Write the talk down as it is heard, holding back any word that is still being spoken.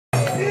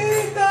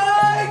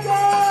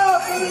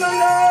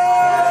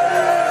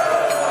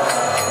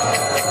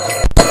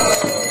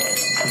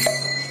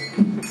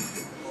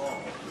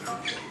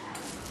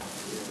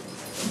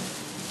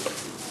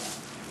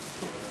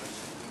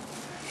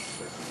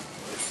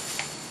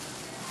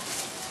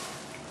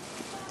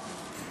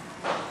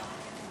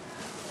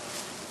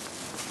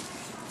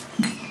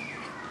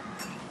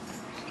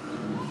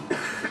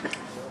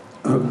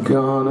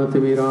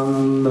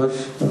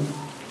अज्ञानतिमिरान्धस्य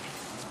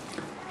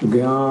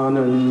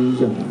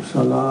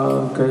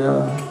ज्ञानञ्जनशलाकया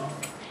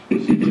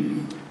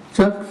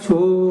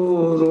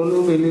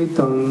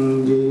चक्षुरुन्मीलितं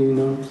येन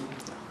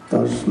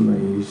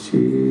तस्मै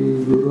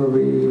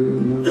श्रीगुरवे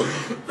नमः।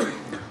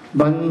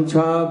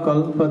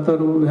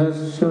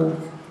 वञ्चाकल्पतरुभ्यश्च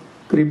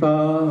कृपा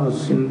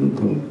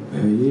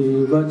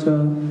सिन्धुभ्यैव च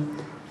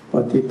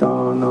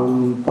पतितानां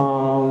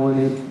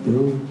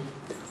पावनेभ्यो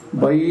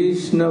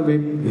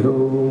वैष्णवेभ्यो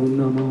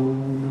नमो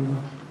नमः।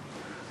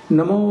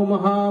 नमो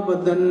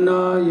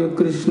महावदन्नाय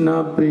कृष्ण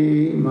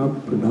प्रेम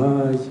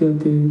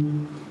प्रदायते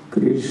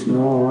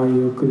कृष्णाय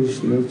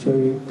कृष्ण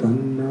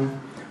चैतन्य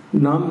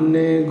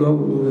नाम्ने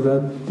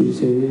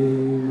गौरत्तिसे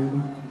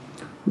नमः।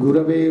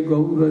 गुरवे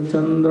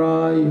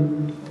गौरचन्द्राय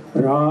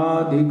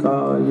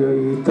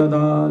राधिकायै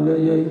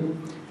तदालयै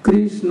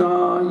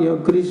कृष्णाय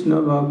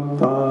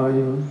कृष्णभक्ताय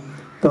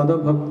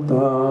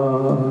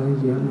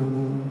तद्भक्ताय नमो।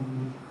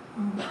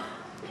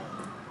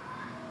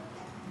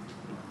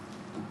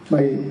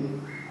 By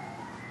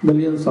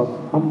millions of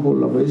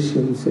humble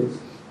obeisances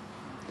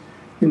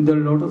in the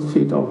lotus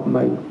feet of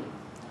my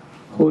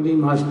holy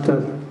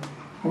master,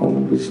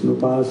 Om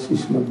Vishnupada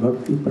Srimad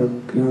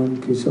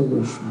Bhakti-Vedanta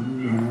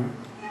Goswami Maharaja,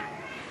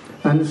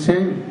 and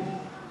send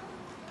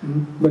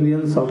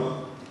billions of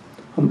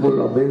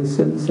humble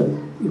obeisances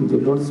in the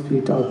lotus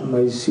feet of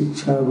my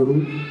Shiksha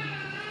Guru,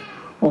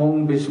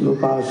 Om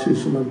Vishnupada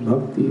Srimad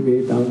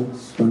Bhakti-Vedanta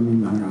Swami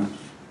Maharaj.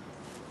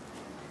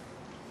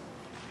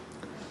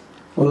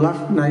 Well,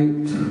 last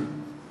night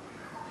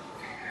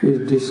we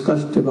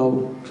discussed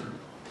about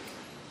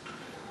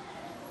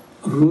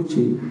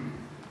Ruchi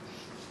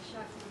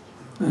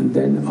and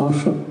then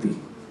Ashakti.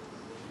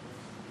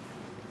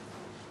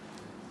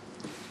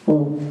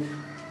 Oh,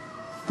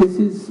 this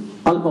is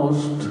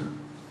almost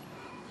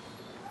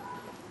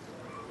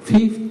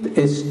fifth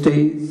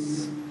stage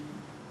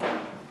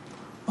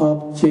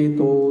of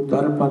Cheto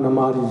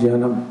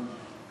Darpanamarjanam.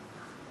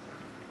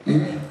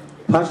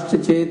 First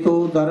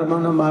Cheto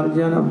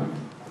Darpanamarjanam,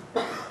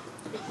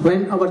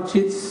 when our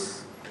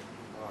chit's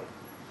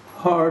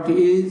heart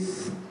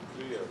is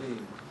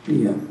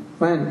clear.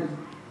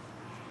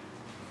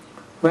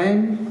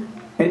 When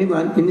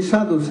anyone in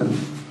sadhusana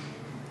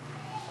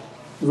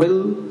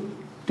will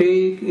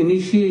take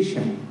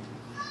initiation,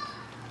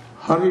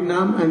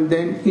 Harinam and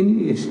then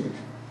initiation,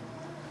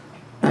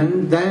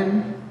 and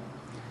then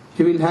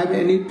he will have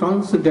any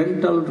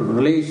transcendental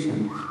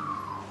relation,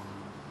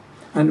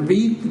 and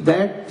with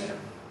that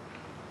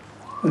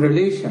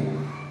relation,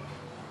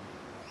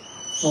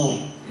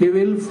 he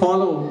will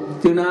follow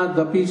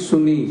Tinadapi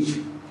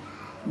Sunij,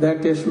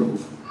 that is slow.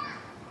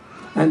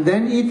 And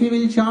then if he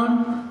will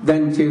chant,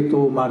 then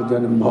Cheto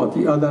Marjanam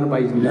Bhavati,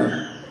 otherwise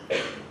never.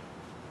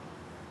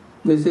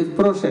 This is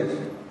process.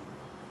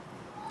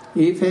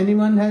 If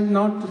anyone has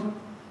not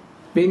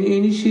been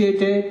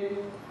initiated,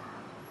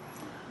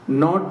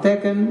 not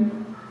taken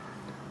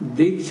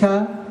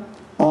Diksha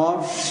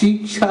or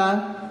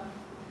Shiksha,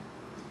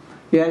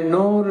 he has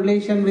no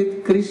relation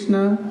with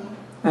Krishna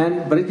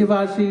and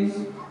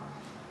Brajavasis,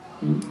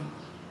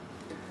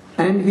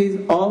 and his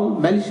all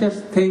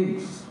malicious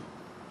things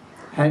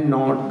had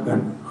not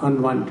gone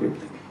unwanted.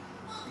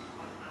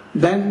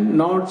 Then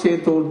not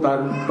Cheto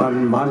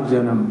Dharpan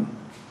Marjanam,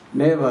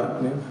 never.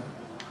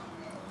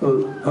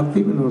 So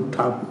Bhaktivedanta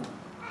Thakur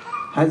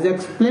has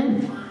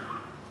explained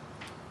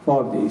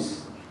for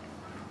this.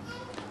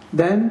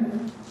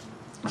 Then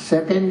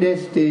second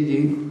stage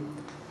is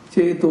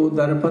Cheto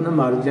Darpana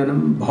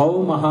Marjanam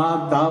Bhav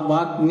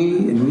Mahadavagni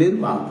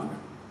Nirvagana.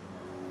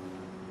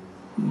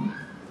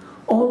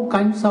 All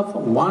kinds of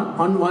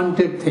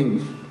unwanted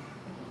things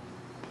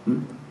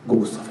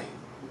goes away.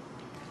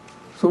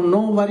 So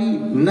no worry,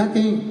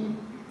 nothing,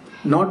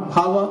 not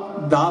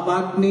Bhava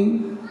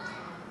Davagni.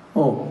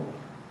 Oh,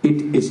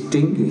 it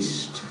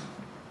extinguished.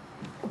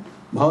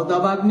 Bhava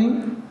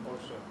Davagni,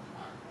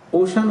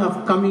 ocean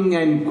of coming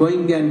and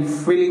going and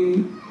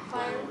filling.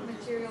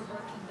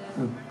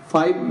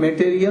 Fire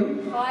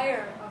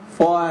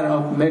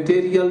of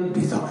material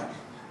desire.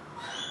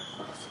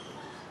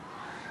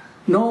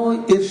 No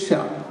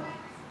irsha.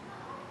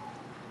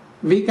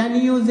 We can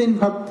use in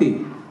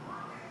bhakti.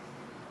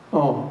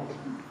 Oh,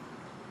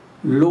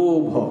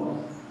 lobha.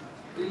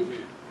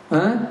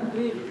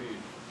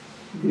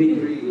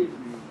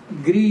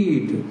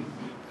 Greed.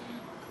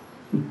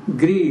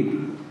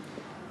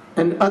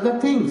 And other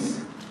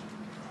things.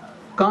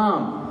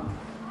 Kam,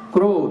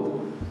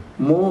 krodh,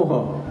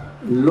 moha,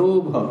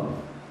 lobha.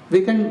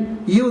 We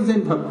can use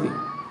in bhakti.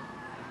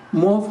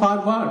 More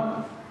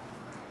forward.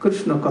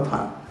 Krishna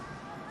Katha.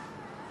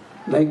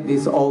 Like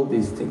this, all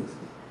these things.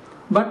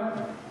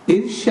 But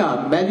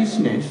irsha,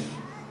 maliciousness,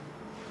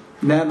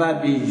 never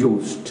be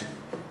used.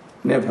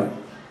 Never.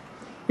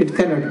 It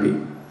cannot be.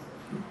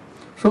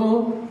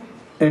 So,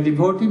 a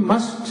devotee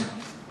must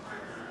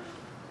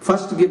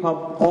first give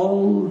up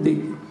all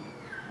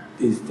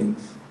these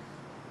things.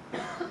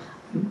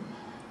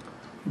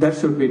 There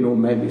should be no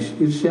malice.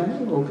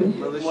 Irsha, okay?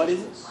 What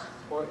is it?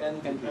 Or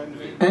envy.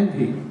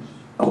 Envy.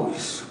 Oh,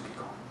 it should be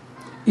gone.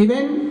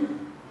 Even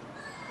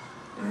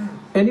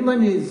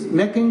anyone is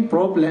making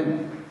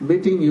problem,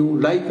 beating you,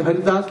 like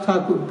Haridas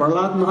Thakur,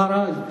 Prahlad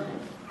Maharaj,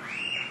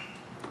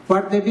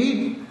 what they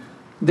did?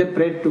 They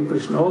prayed to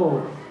Krishna,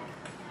 oh,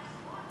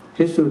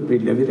 he should be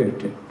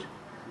liberated.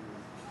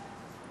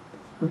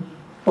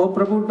 Oh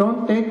Prabhu,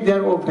 don't take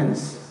their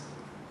offense.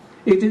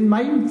 It is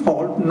my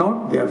fault,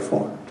 not their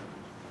fault.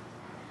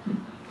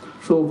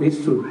 So we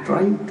should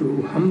try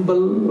to humble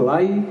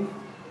like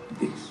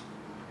this.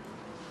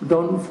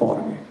 Don't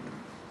forget.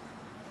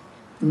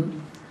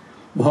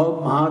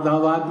 Bhav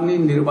Mahadavagni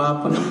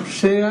Nirvapanam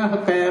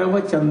Shreyah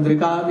Kairava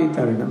Chandrika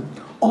Vitaranam.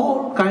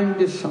 All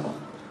kinds of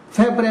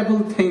favorable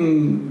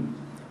things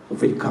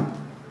will come.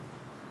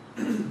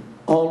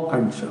 All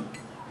kinds of.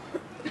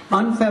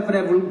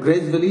 Unfavorable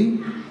gradually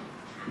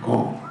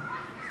gone.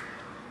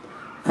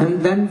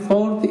 And then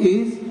fourth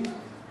is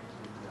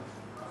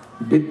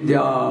Vidya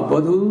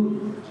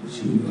Vadhu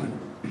Jivan.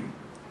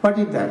 What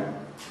is that?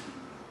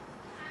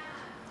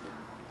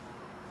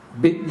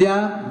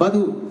 Vidya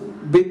Vadhu.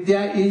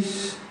 Vidya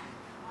is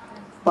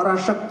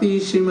Parashakti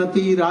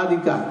Srimati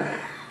Radhika.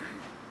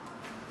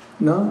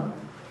 No?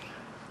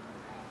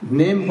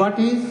 Name what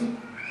is?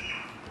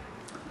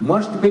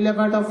 Most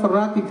beloved of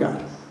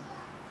Radhika.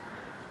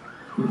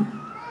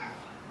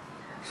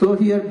 So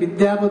here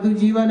Vidya Vadhu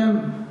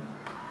Jivanam.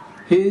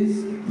 He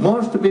is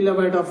most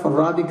beloved of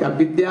Radhika.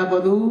 Vidya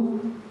Vadhu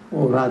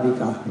or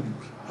Radhika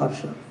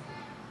herself.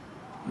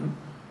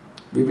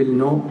 We will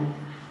know.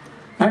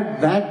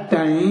 At that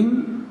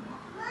time,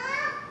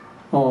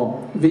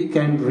 we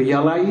can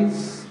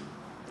realize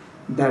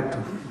that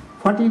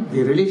what is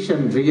the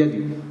relation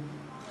really.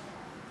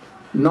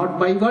 Not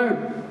by word.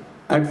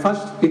 At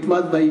first it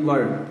was by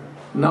word.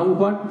 Now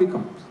what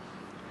becomes?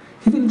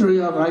 He will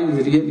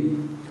realize really,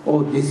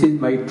 oh, this is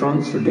my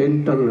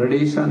transcendental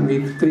relation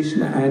with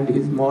Krishna and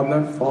his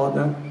mother,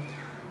 father,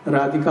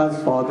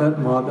 Radhika's father,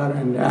 mother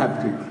and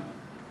everyone.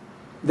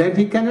 That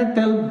he cannot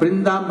tell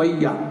Brinda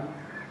Maiya,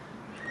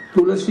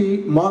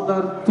 Tulasi,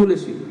 mother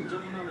Tulasi,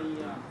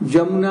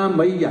 Jamuna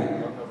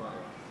Maiya,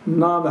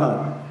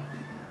 Nada.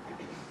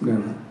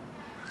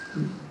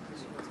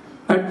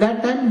 At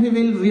that time he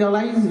will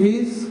realize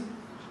his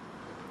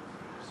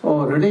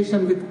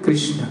relation with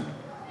Krishna.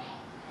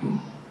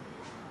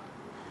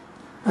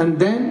 And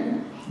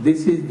then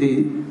this is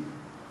the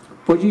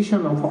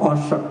position of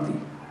Ashakti.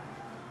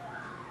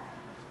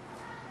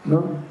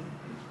 No?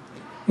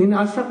 In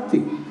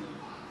Ashakti,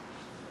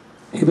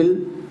 he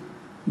will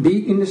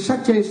be in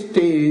such a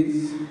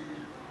stage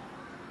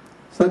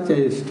that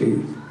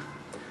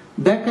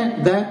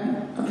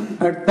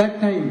at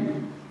that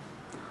time,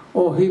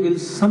 he will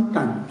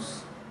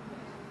sometimes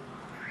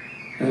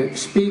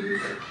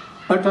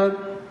utter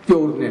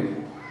pure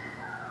name.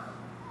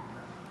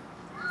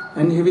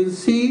 And he will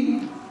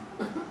see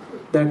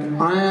that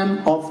I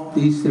am of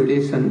this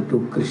relation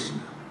to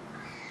Krishna.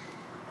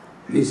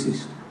 This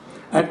is.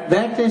 At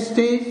that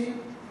stage,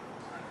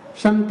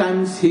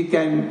 sometimes he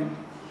can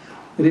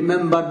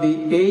remember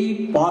the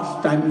 8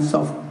 pastimes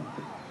of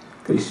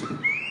Krishna.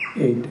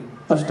 8.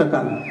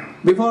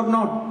 Ashtakali. Before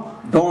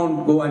not,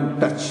 don't go and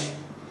touch.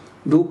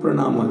 Do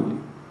pranam only.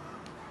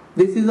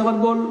 This is our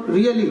goal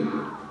really.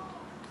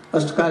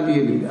 Ashtakali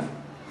Leela.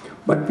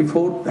 But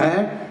before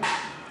that,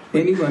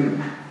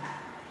 anyone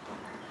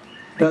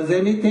does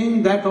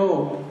anything that,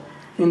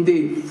 in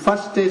the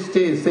first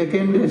stage,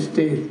 second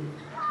stage,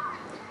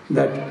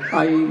 that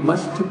I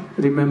must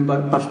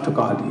remember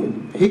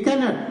Ashtakali. He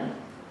cannot.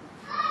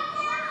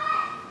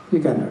 He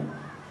cannot.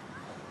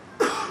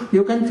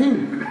 You can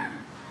think,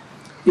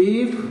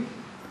 if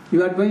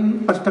you are doing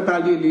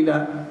Ashtakali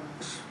Leela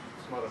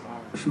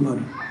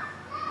Smara,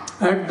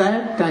 at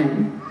that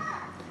time,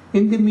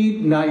 in the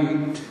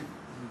midnight,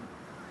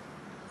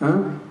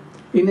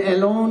 in a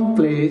lone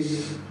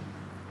place,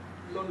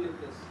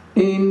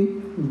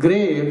 in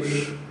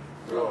graves,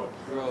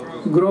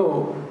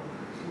 grove,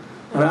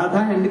 Radha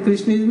and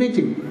Krishna is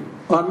meeting.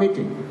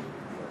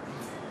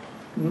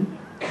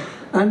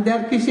 And they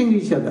are kissing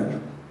each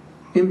other,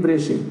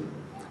 embracing.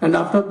 And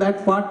after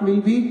that, what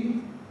will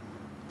be?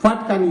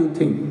 What can you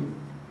think?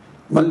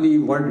 Only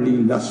worldly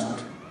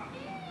lust.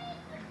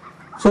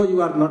 So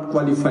you are not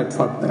qualified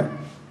for that.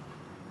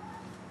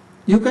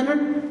 You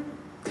cannot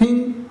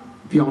think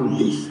beyond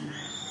this.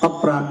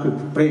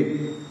 Aprakrit,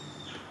 prem.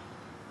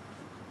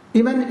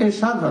 Even a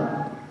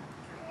sadhak,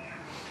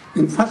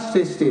 in first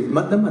stage,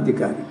 Madhyam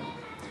Adhikari,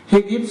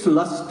 he gives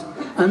lust,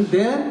 and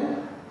there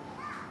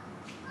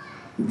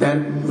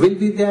will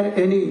be there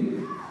any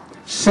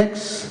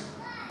sex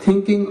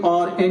thinking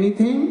or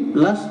anything,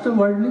 lust,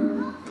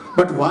 worldly.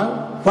 But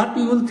what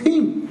you will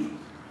think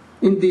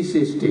in this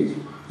stage?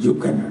 You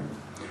cannot.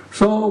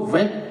 So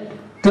wait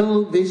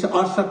till this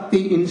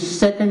asakti in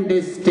second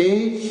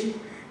stage,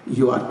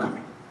 you are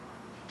coming.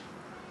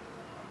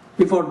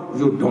 Before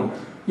you don't.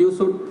 You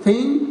should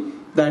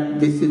think that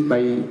this is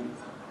my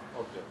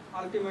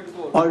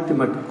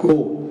ultimate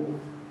goal.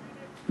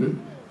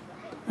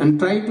 And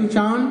try to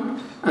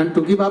chant and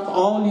to give up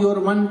all your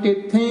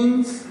wanted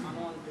things,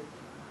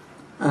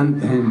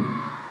 and then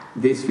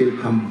this will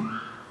come.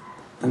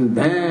 And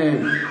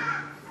then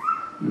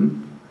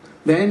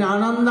then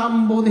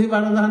Anandam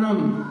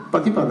Bodhivardhanam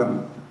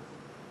Patipadam.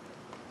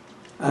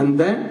 And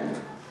then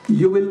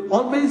you will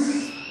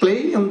always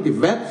play on the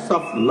webs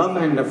of love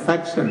and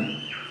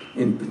affection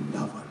in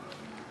Vrindavan,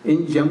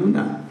 in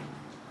Jamuna.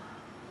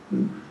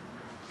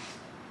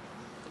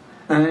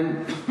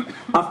 And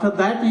after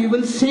that you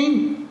will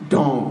sing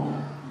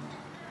dawn.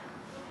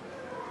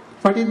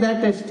 What is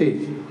that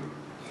stage?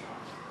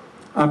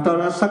 After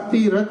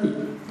Asakti, Rati.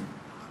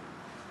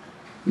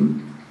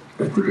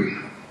 Rati.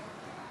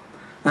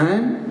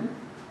 And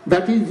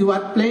that is, you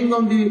are playing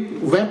on the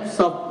webs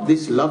of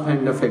this love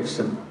and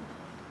affection.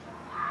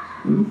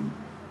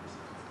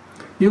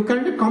 You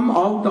can't come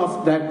out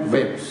of that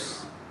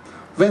webs.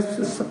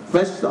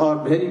 Webs are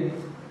very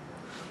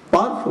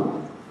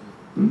powerful.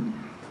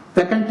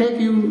 They can take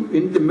you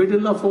in the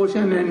middle of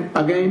ocean and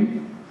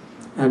again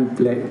and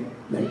play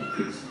like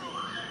this.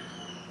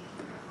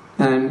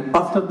 And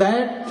after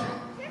that,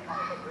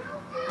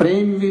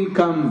 prem will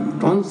come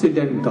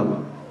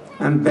transcendental,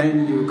 and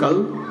then you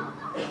can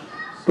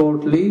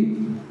totally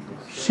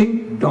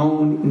sink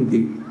down in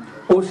the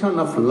ocean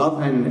of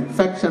love and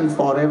affection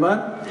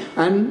forever,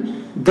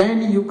 and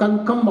then you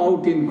can come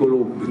out in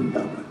Golok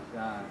Vrindavan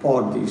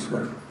or this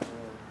world.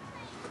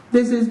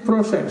 This is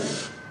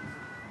process.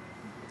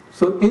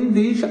 So in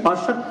this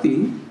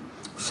Asakti,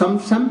 some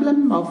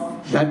semblance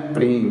of that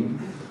prem,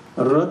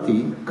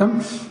 Rati,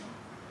 comes.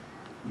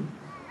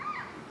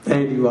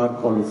 Then you are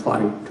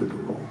qualified to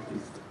do all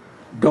this.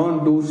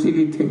 Don't do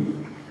silly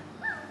thing,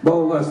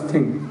 bogus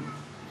thing.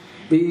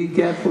 Be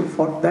careful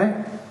for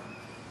that.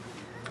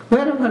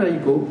 Wherever I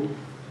go,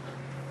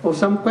 or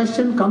some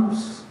question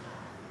comes,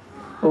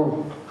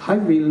 oh, I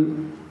will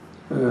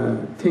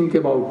think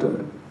about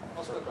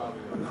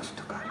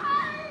Astakari.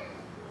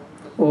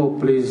 Oh,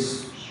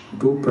 please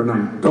do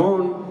pranam.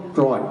 Don't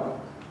try.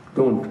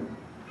 Don't.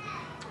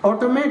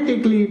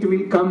 Automatically it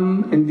will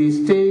come in the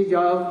stage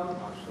of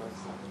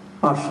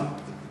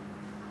Asakti.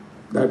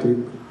 That is,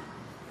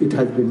 it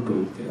has been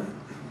told there.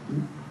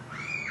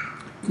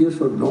 You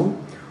should know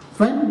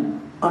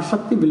when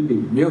Asakti will be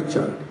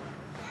nurtured.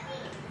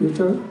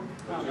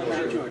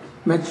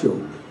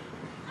 Matured.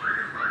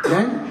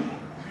 Then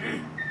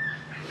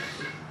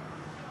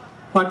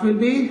what will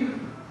be?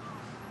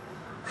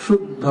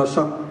 Shuddha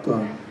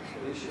Sattva,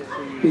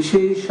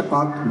 Vishesha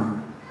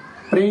Atma,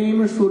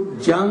 Prem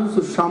Sujjan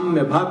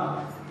Susamya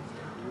Bhakt,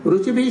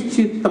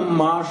 Ruchibhichittam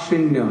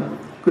Mashinya,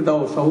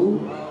 Kridavasau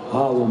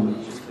Bhavam.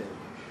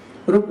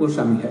 Rupa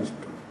Goswami has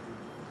to.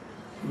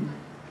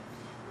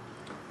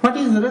 What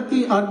is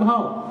Rati or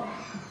Bhav?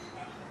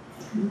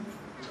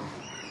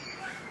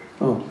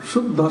 Oh,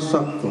 Shuddha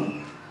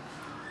Sattva.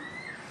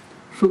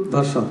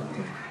 Shuddha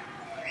Sattva.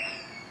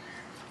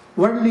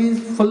 World is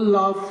full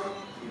of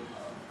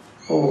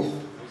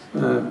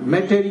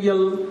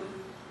material.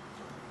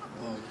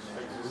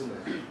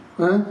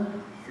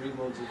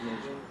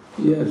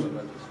 Yes.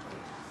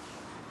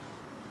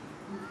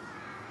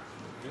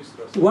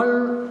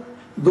 World,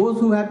 those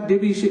who have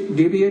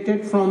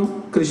deviated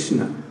from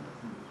Krishna,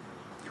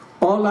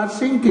 all are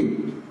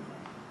sinking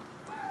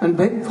and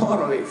very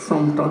far away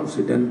from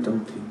transcendental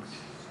things.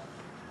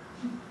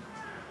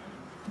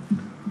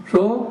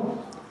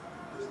 So,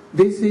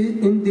 this is,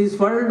 in this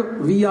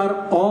world, we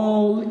are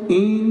all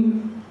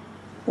in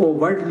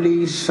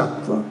worldly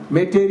sattva,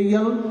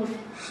 material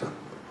sattva.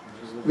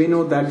 We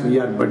know that we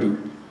are body,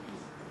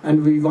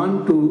 and we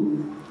want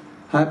to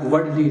have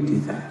worldly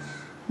desires.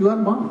 You are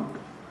bound.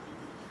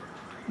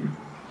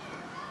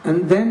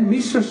 And then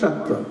Mishra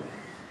sattva.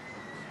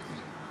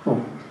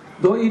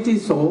 Though it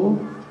is so,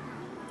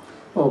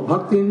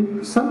 bhakti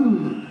in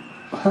some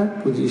high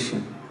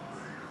position,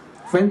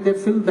 when they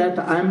feel that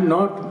I am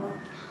not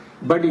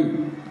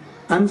body,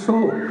 I am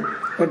so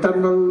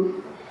eternal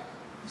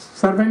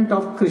servant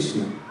of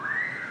Krishna,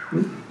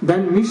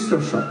 then Mishra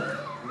sattva.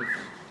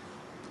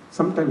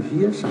 Sometimes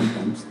here,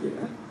 sometimes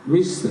there.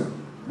 Mishra,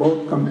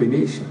 both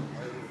combination.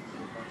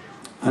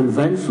 And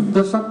when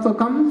Shuddha Sattva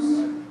comes,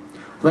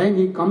 when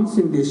he comes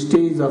in the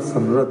stage of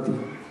Rati.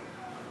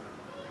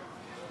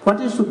 What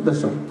is Shuddha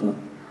Sattva?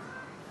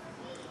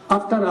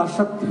 After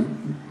Asakti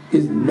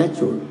is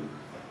natural.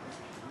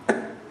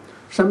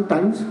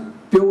 Sometimes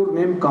pure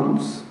name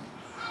comes,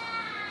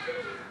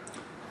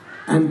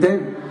 and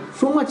then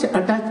so much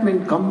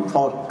attachment comes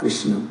for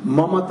Krishna,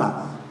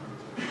 mamata.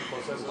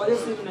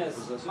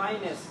 Possessiveness,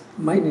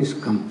 Minus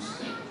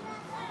comes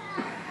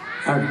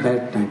at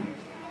that time.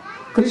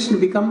 Krishna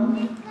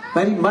becomes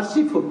very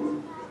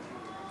merciful,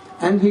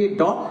 and he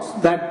adopts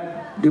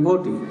that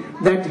devotee,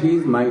 that he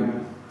is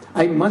mine.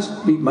 I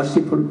must be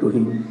merciful to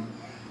him.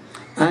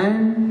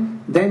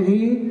 And then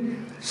he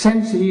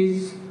sends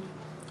his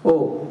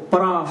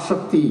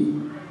Parashakti.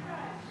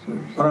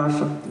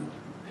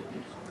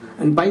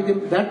 And by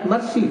that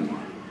mercy,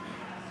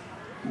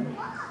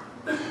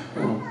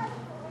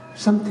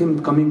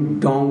 something coming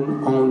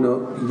down on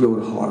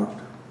your heart,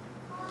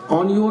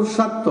 on your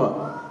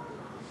sattva,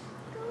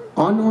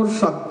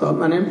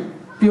 meaning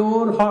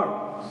pure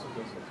heart.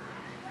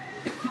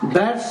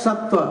 That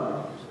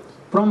sattva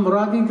from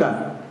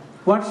Radhika.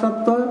 What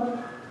sattva?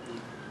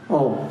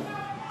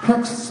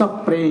 effects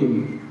of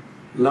prem,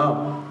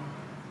 love,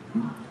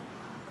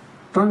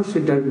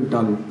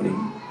 transcendental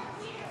prem.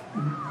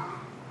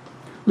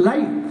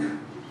 Like,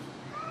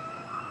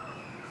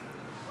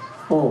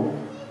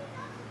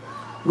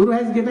 Guru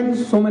has given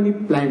so many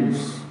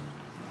plants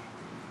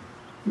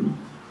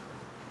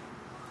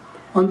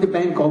on the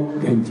bank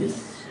of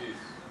Ganges.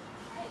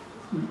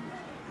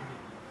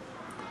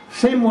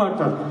 Same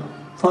water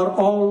for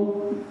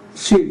all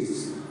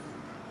seeds.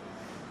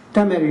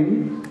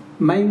 Tamarind,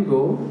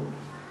 mango,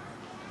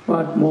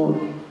 what more?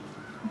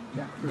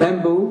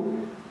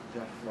 Bamboo,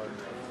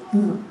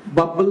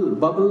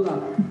 bubble,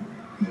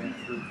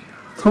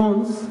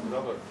 thorns.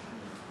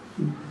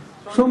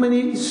 So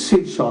many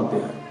seeds are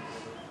there.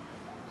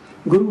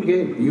 Guru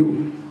gave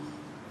you,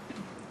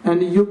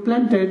 and you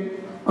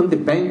planted on the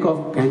bank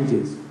of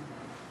Ganges.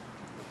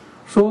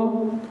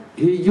 So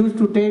he used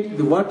to take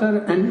the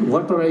water and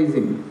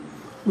waterizing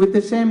with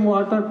the same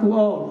water to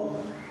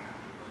all.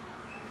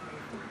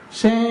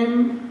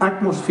 Same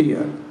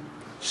atmosphere,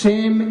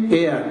 same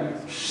air,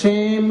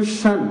 same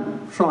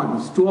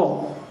suns to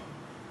all.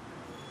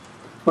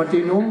 But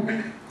you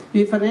know,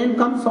 if rain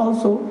comes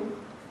also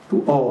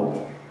to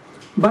all.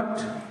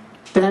 But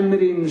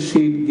tamarind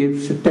seed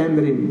gives a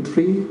tamarind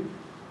tree,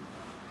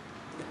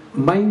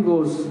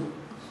 mangoes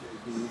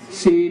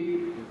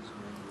seed,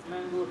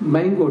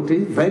 mango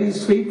tree, very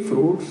sweet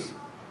fruits,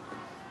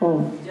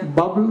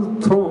 bubble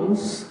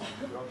thorns,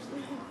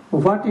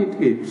 what it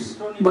gives?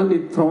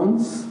 Only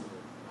thorns.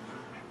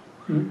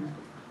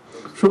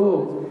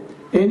 So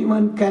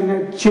anyone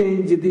cannot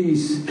change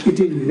these, it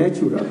is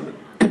natural.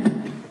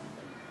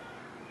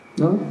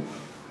 No?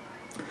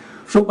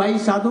 So by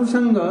sadhu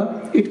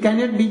sangha, it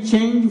cannot be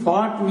changed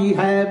what we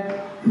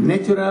have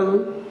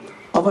natural,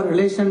 our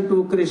relation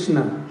to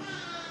Krishna.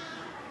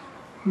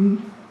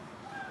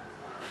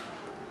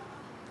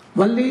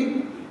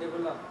 Only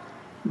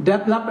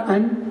develop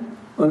and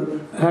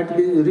had to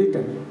be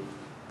written.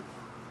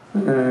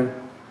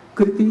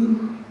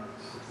 Kriti.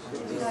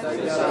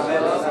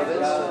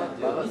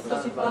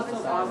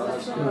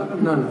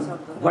 No.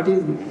 What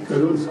is the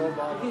rules?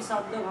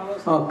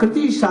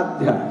 Kriti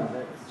sadhya.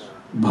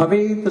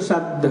 Bhavet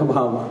sadhya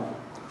bhava.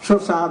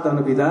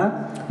 Sasadana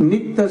vida.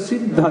 Nitya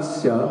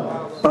siddhasya.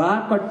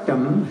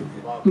 Prakatyam.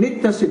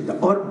 Nitya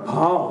siddha or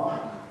bhav.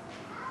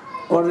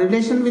 Or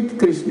relation with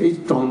Krishna is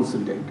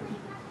transcendent.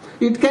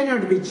 It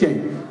cannot be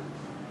changed.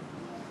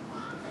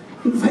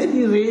 In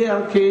very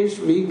rare case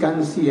we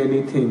can see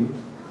anything.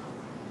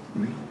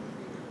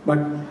 But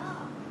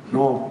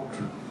not.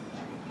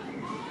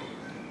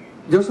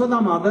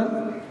 Yashoda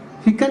mother,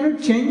 he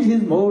cannot change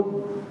his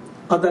mode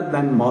other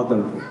than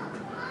motherhood.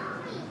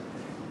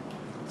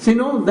 She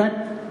knows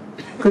that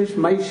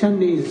my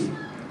son is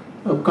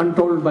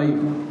controlled by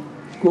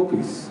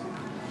gopis.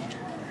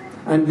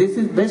 And this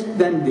is best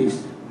than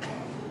this.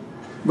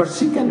 But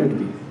she cannot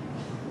be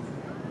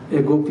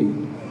a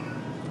gopi.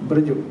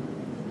 Braja.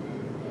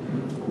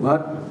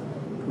 What?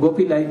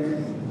 Gopi like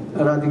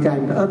Radhika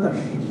and others.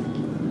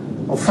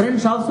 Our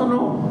friends also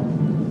know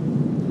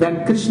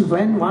that Krishna,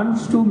 when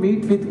wants to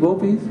meet with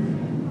gopis,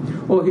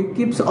 he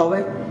keeps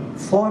away,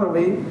 far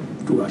away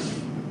to us.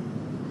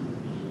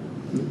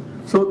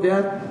 So they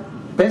are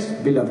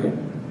best beloved.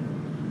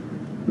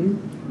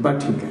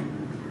 But he can.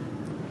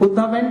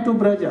 Uddhava went to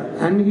Braja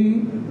and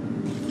he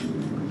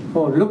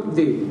looked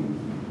the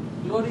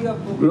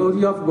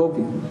glory of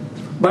Gopi.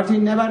 But he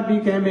never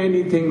became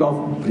anything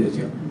of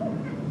Braja.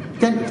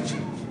 Cannot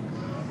change.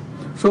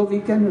 So we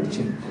cannot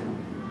change.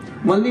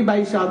 Only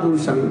by sadhu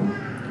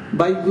sangha,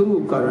 by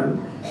Guru Karan,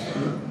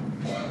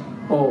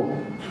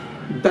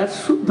 that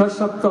Shuddha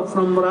Sattva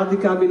from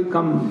Radhika will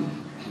come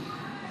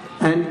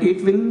and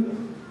it will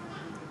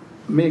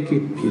make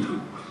it pure.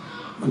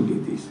 Only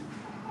this.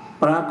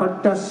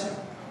 Prakattas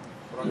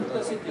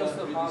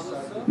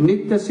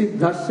Nitya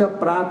Siddhasya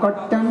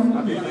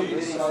Prakatyam.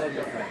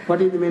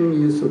 What is the meaning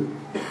you should?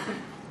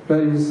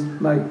 Where is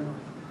my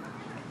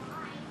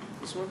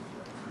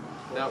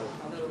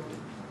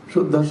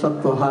Shuddha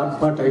Sattva,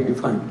 what I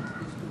define?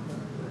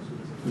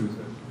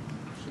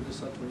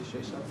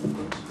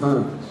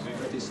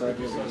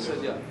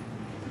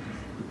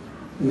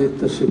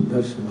 Nitya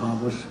Siddhasya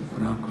Bhavasya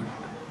Prakatyam.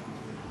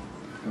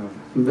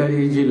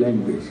 Very easy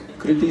language.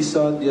 Kriti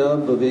sadhya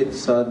bhavet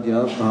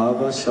sadhya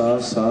bhava sa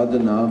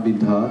sadhana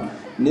vidha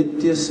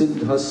nitya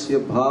siddhasya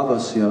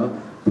bhavasya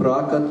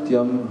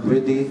prakatyam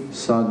hridi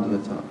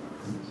sadhyata.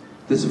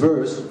 This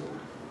verse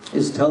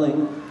is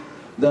telling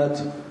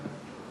that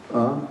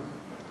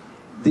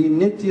the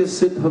nitya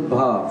siddha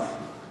bhav,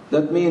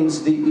 that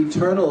means the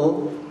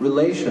eternal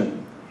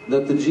relation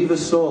that the jiva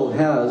soul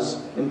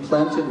has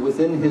implanted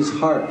within his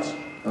heart,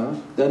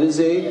 that is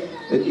an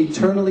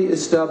eternally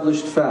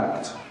established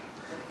fact.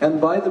 And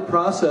by the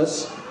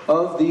process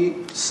of the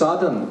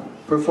sadhana,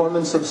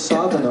 performance of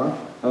sadhana,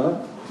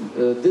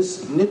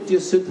 this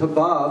nitya siddha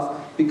bhav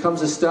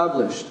becomes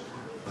established.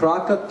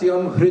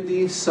 Prakatyam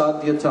hridi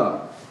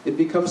sadhyata. It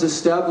becomes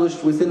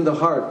established within the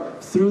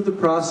heart through the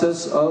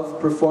process of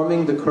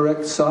performing the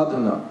correct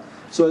sadhana.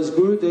 So as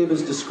Gurudev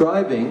is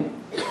describing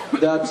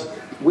that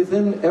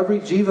within every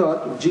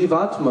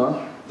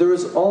jivatma, there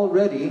is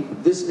already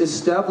this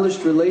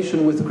established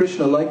relation with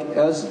Krishna, like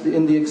as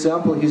in the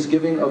example he's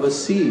giving of a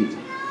seed.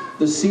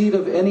 The seed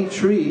of any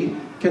tree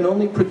can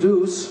only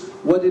produce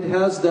what it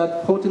has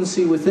that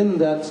potency within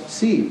that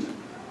seed.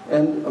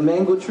 And a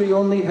mango tree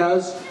only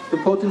has the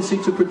potency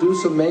to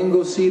produce a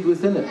mango seed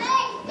within it.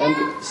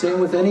 And same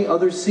with any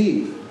other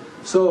seed.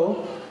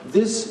 So,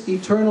 this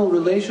eternal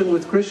relation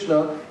with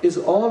Krishna is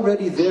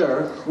already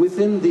there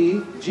within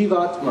the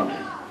jivatma.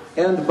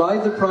 And by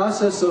the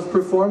process of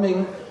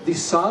performing the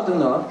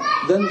sadhana,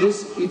 then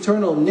this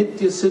eternal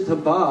nitya siddha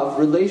bhav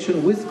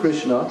relation with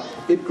Krishna,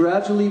 it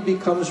gradually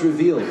becomes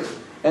revealed.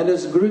 And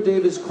as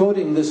Gurudev is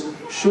quoting this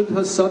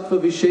Shuddha Sattva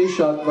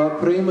Visheshatma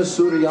Prema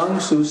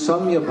Suryangsu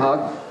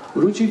Samyabhag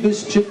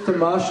Ruchibis Chitta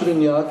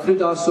Mashrinya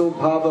Kridaso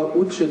Bhava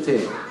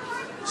Uchate.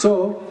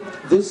 So,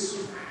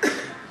 this,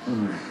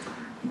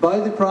 by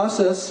the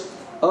process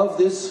of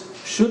this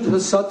Shuddha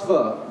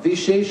Sattva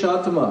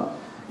Visheshatma,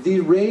 the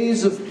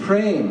rays of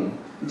prema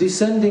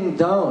descending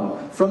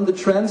down from the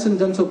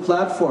transcendental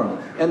platform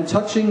and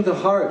touching the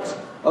heart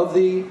of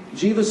the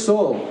jiva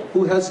soul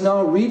who has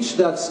now reached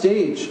that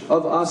stage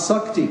of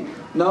asakti.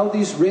 Now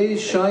these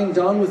rays shine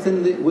down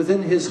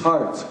within his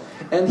heart,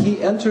 and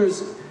he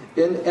enters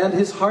in, and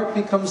his heart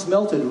becomes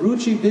melted.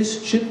 Ruchi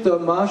bis chitta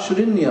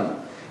mashrinya.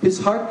 His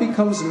heart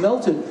becomes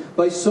melted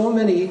by so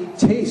many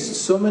tastes,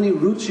 so many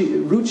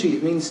ruchi.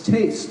 Ruchi means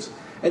taste.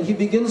 And he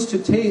begins to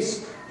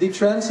taste the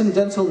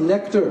transcendental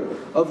nectar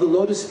of the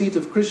lotus feet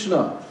of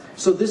Krishna.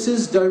 So this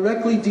is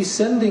directly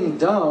descending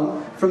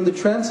down from the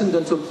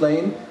transcendental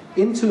plane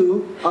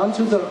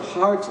onto the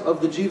heart of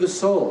the jiva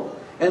soul.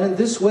 And in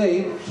this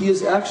way, he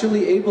is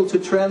actually able to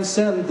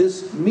transcend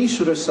this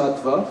Mishra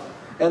Sattva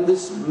and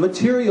this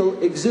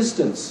material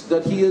existence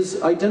that he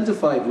is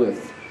identified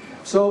with.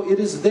 So it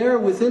is there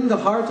within the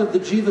heart of the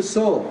jiva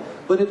soul,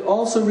 but it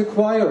also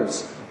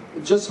requires,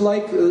 just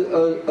like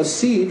a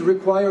seed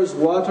requires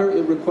water,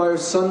 it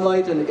requires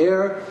sunlight and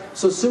air.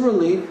 So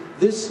similarly,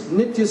 this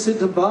nitya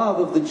siddha bhav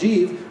of the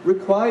jiv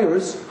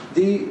requires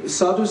the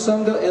sadhu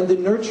sangha and the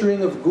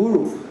nurturing of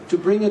guru to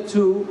bring it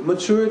to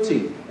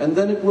maturity, and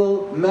then it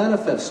will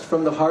manifest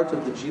from the heart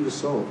of the jiva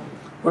soul.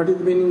 What is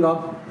the meaning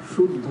of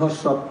Shuddha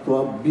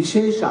Sattva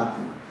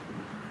Visheshatma?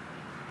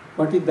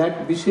 What is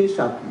that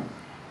Visheshatma?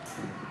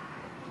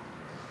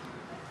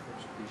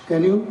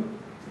 Can you?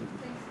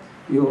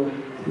 You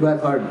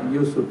have heard,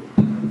 you should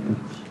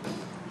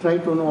try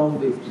to know all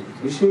this.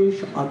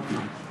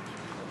 Visheshatma.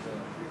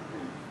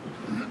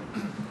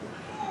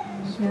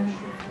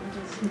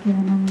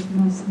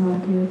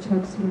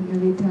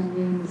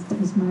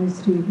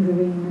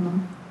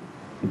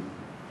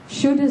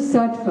 Shuddha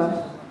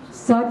Sattva.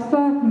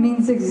 Sattva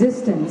means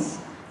existence.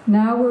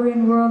 Now we're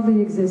in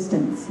worldly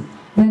existence.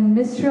 Then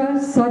Mishra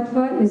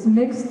Sattva is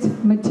mixed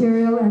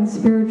material and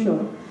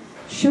spiritual.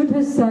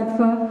 Shuddha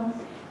Sattva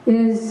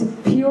is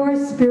pure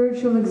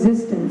spiritual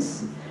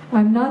existence.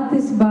 I'm not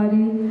this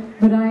body,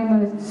 but I'm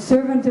a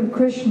servant of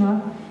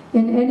Krishna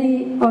in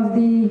any of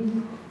the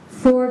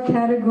 4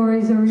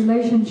 categories or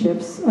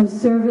relationships of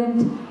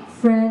servant,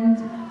 friend,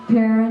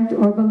 parent,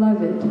 or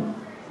beloved.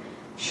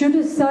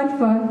 Shuddha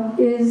Sattva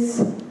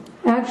is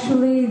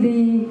actually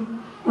the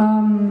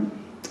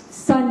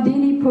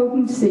Sandini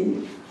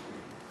potency,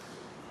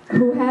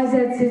 who has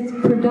as its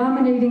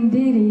predominating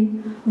deity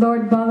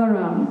Lord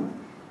Balaram.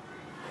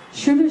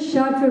 Shuddha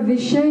Sattva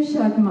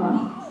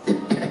Visheshatma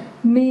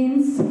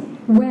means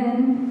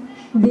when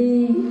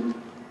the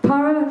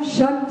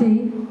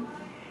Parashakti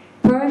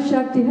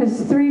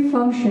has 3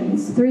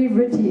 functions, 3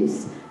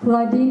 vrittis,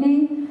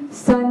 Hladini,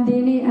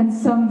 Sandini, and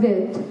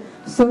Samvit.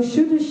 So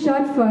Shuddha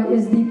Sattva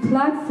is the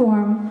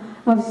platform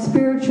of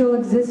spiritual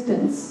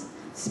existence,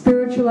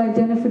 spiritual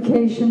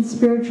identification,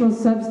 spiritual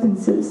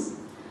substances.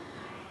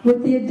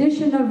 With the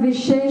addition of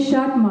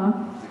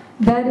Visheshatma,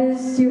 that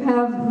is, you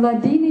have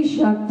Hladini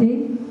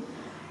Shakti,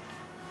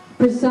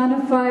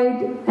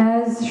 personified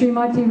as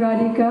Srimati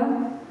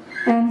Radhika,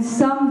 and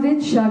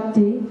Samvit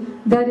Shakti,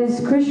 that is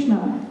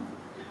Krishna,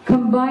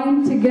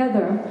 combined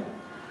together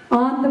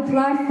on the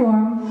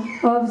platform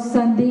of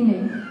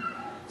Sandini.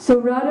 So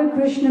Radha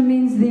Krishna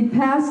means the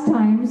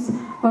pastimes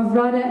of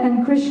Radha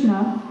and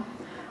Krishna,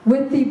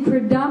 with the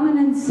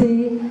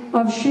predominancy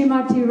of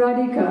Srimati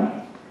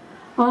Radhika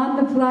on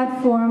the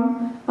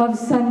platform of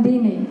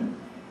Sandini.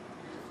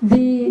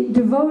 The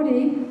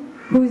devotee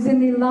who's in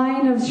the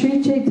line of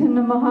Sri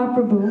Chaitanya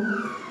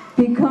Mahaprabhu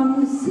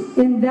becomes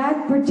in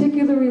that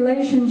particular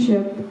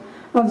relationship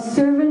of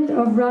servant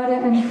of Radha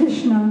and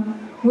Krishna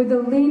with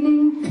a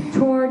leaning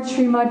towards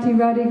Srimati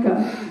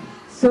Radhika.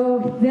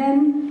 So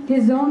then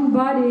his own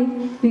body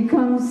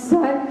becomes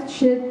Sat,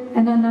 Chit,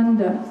 and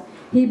Ananda.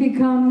 He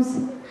becomes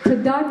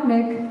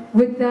Tadatmik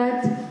with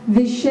that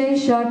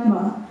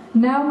Visheshatma.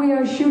 Now we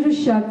are Shuddha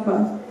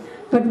Sattva,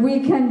 but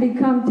we can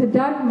become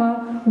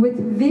Tadatma with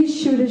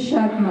Vishuddha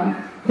Sattva.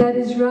 That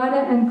is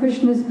Radha and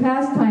Krishna's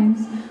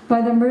pastimes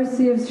by the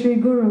mercy of Sri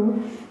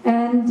Guru.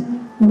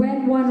 And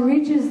when one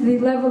reaches the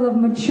level of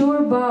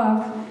mature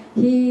bhav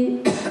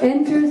he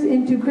enters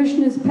into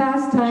Krishna's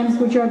pastimes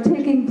which are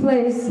taking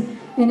place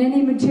in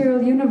any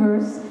material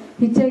universe.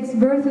 He takes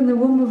birth in the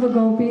womb of a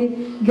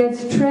gopi,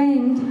 gets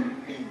trained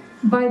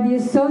by the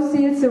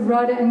associates of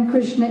Radha and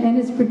Krishna in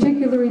his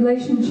particular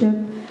relationship,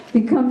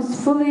 becomes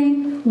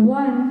fully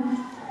one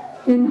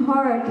in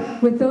heart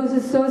with those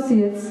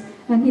associates,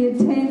 and he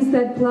attains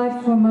that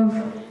platform of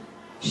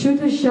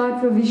Shuddha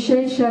Sattva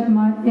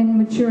Visheshatma in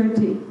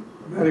maturity.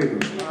 Very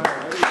good.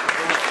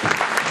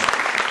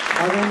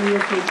 I want you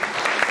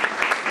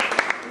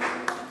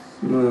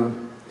to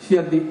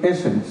hear the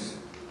essence.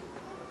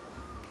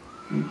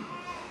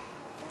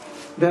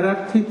 There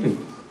are three things.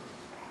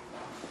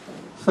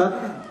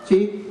 Sat,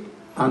 Chit,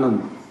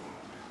 Anand.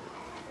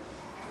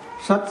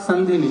 Sat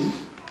Sandhini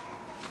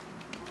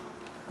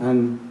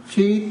and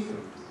Chit,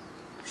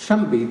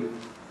 Shambhit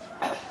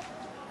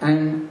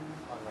and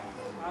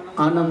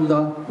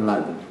Ananda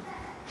Ladi.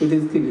 It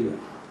is clear.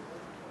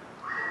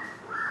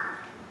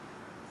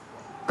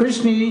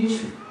 Krishna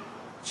is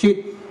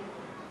Chit,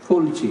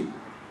 full Chit.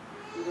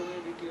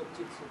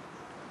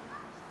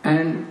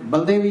 And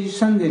Baldev is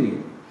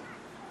Sandhini.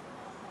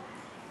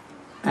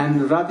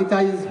 And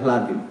Radhika is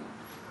Hladini.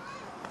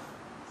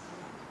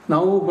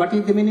 Now, what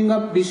is the meaning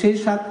of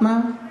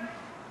Visheshatma?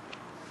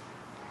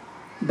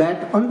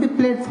 That on the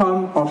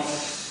platform of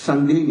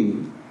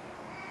Sandhini,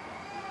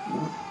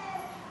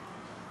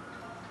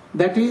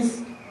 that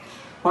is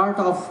part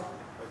of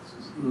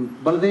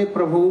Baldev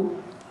Prabhu,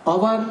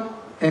 our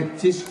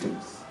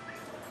existence,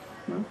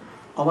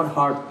 our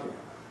heart.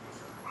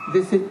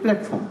 This is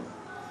platform.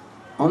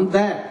 On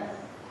that,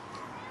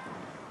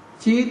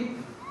 Chit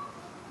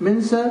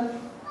means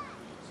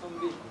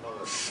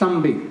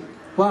Sambhik.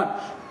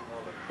 What?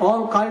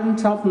 All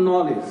kinds of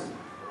knowledge,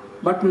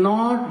 but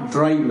not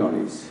dry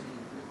knowledge.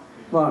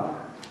 What?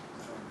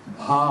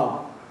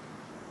 Bhav.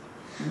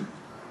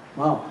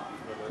 Wow.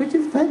 Which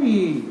is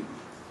very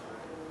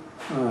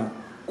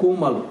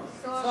komal,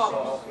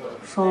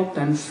 soft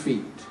and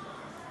sweet.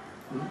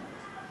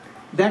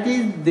 That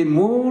is the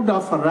mood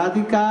of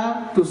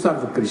Radhika to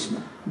serve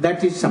Krishna.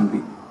 That is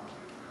Sambhik.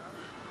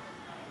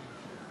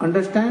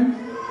 Understand?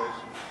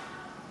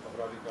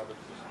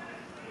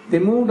 The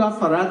mood of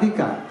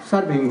Radhika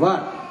serving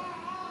what?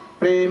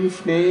 Prem,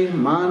 Sneh,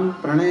 Man,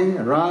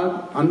 Pranay,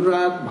 Rag,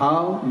 Anurag,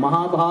 Bhav,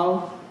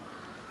 Mahabhav,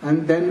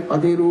 and then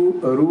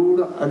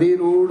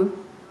Adhirud,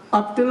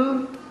 up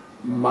till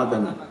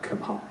Madanakya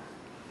Bhav.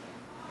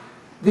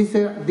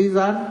 These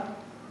are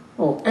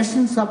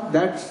essence of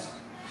that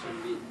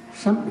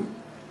Sambhik.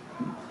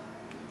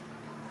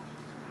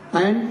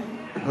 And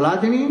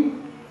Hladini,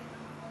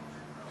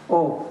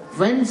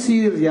 when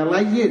she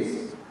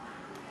realizes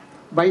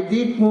by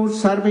deep mood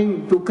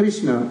serving to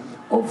Krishna,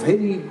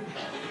 very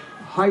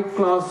high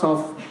class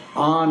of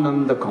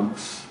Ananda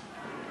comes.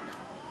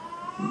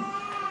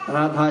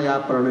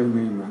 Radhaya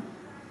pranayamena,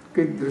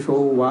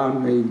 kidrisho va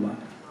meiva,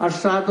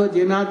 ashrado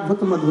jenadbhut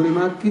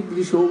madhurima,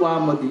 kidrisho va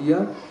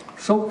madiya,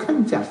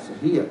 saukhyam chasya,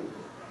 here,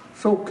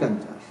 saukhyam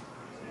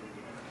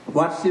chasya.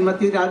 What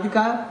Srimati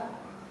Radhika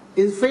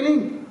is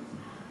feeling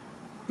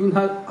in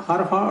her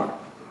heart,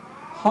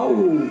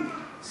 how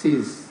she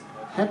is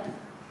happy.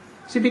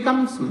 She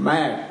becomes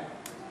mad.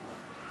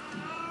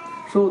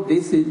 So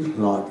this is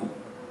Hladini.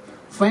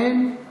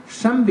 When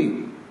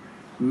Shambhik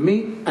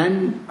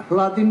and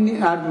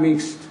Hladini are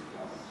mixed,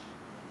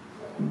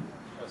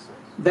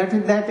 that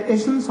is that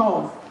essence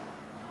of,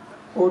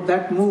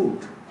 that mood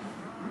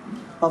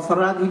of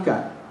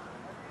Radhika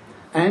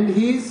and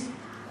his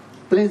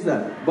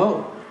pleasure,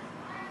 both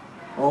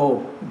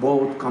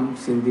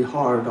comes in the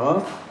heart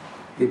of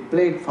the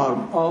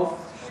platform of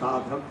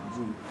Sadhak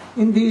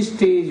Ji, in the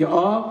stage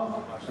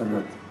of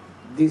Rati.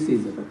 This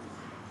is Rati.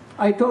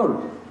 I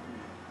told,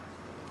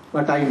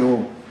 but I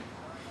know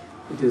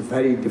it is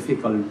very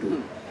difficult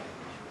to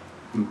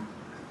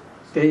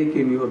take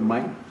in your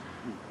mind.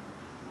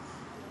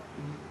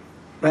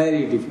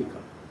 Very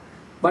difficult.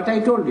 But I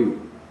told you.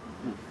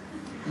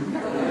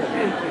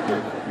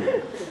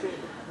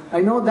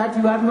 I know that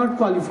you are not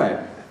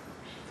qualified.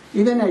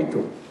 Even I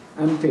told.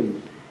 I am telling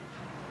you.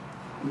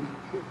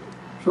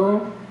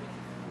 So,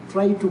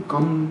 try to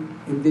come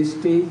in this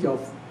stage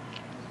of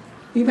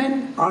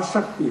even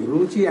Asakti,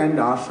 Ruchi and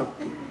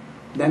Asakti.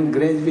 Then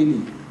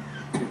gradually,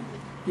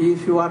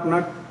 if you are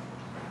not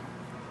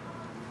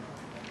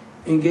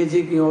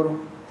engaging your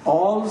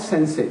all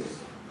senses,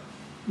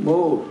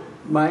 mood,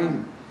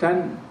 mind,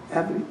 tongue,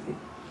 everything,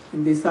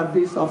 in the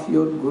service of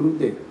your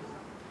Gurudev,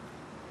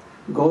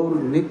 Gaur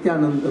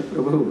Nityananda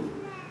Prabhu,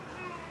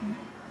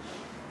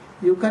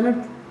 you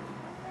cannot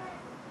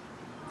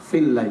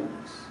feel like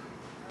this.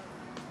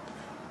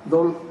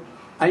 Though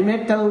I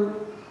may tell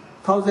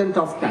thousands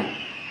of times,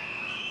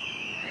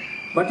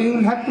 but you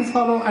will have to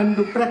follow and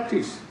do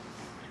practice.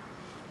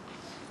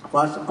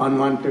 First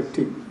unwanted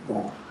thing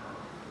gone,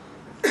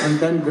 and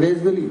then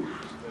gradually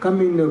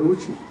come in the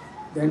Ruchi,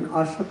 then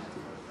Asakti,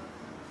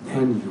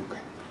 then you can.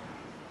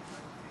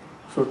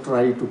 So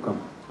try to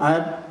come. I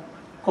have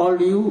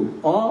called you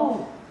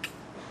all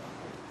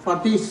for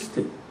this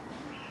thing.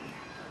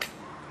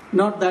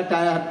 Not that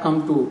I have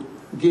come to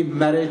give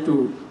marriage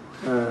to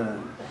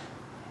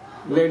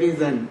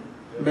ladies and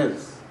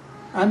males.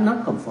 I am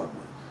not come for that.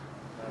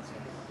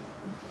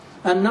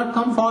 I am not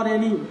come for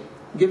any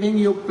giving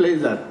you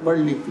pleasure,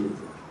 worldly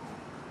pleasure.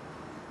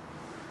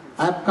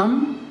 I have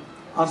come,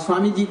 or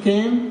Swamiji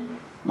came,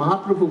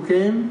 Mahaprabhu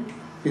came,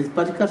 his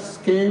parikars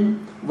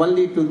came,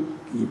 only to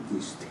give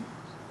these things.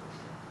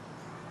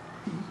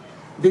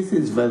 This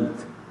is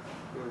wealth,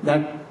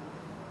 that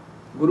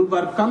Guru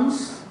Bar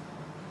comes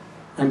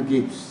and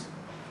gives,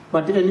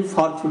 but any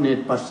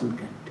fortunate person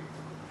can take.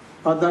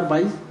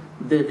 Otherwise,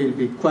 they will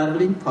be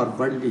quarreling for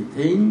worldly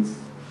things.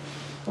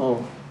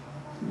 Oh,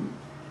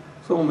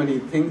 so many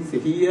things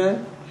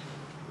here,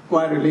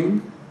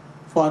 quarreling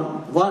for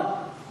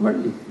what?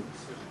 Worldly things.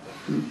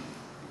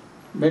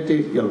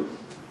 Material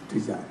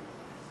desire.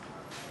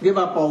 Give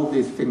up all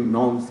these things,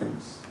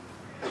 nonsense,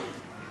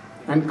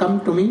 and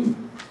come to me.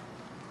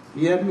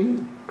 Hear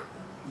me.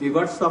 The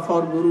words of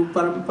our Guru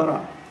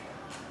Parampara,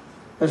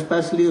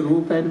 especially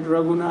Rupa and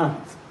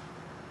Raghunath,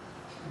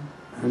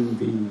 and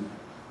be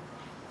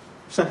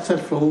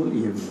successful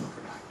in your life.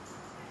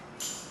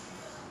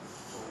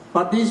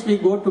 For this we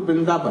go to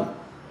Vrindavan,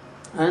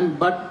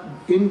 but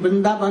in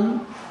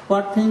Vrindavan,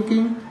 for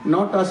thinking,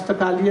 not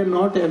Astakaliya,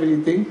 not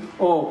everything,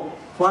 oh,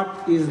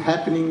 what is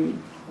happening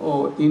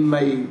in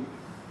my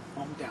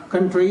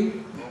country,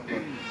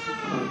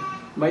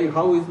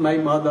 how is my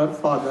mother,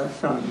 father,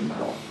 son,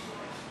 daughter.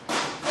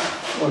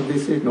 Or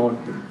this is not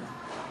Vrindavan.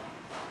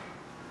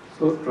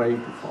 So try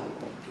to follow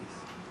all this.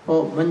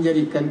 Oh,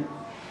 Manjari can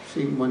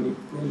sing many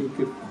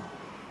kirtan.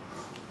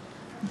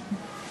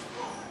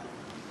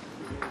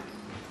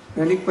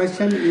 Any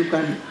question you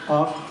can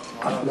ask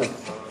after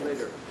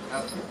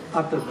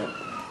that.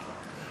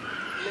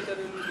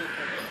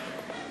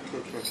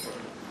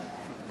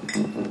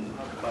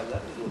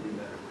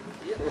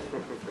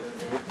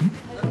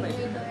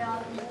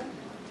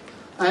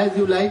 As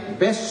you like,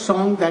 best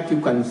song that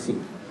you can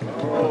sing.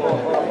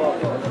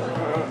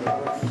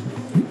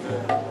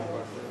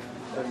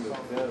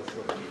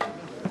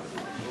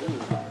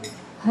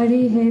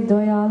 Hari Hai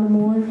Doyal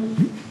Moor.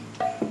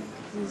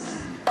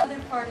 Other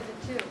part of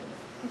it too.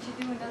 Could you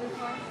do another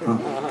part?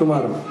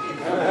 Tomorrow.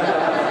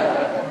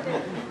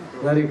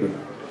 Very good.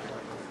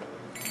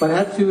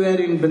 Perhaps you were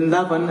in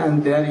Vrindavan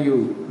and there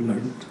you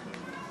learned.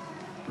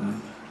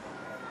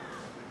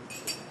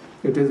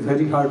 It is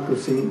very hard to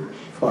sing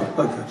for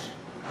others.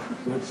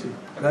 Let's see.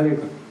 Very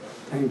good.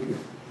 Thank you.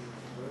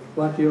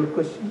 What your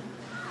question?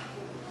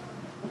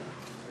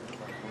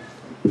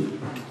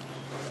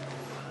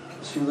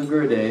 Srila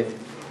Gurudev,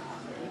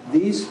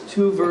 these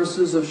two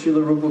verses of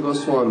Srila Rupa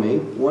Goswami,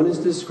 one is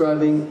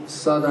describing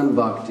sadhan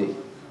bhakti,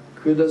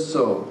 krida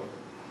so.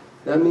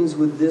 That means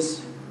with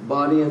this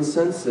body and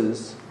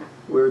senses,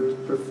 we're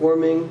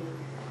performing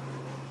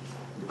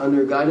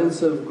under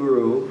guidance of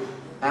Guru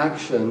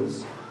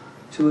actions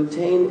to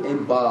attain a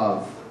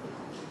bhav.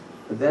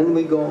 Then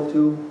we go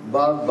to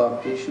bhav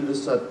bhakti, shuddha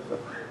sattva.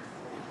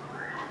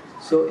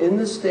 So in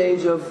the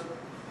stage of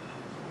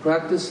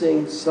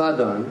practicing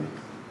sadhan,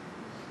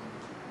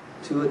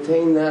 to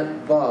attain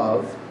that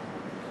bhav,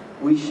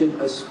 we should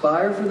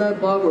aspire for that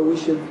bhav, or we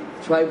should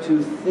try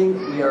to think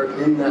we are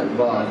in that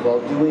bhav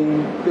while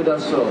doing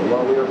kridaso,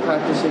 while we are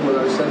practicing with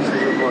our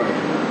senses of mind.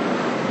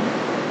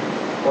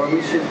 Or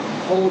we should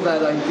hold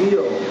that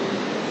ideal.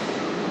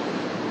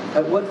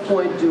 At what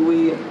point do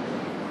we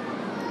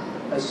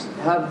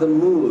have the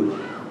mood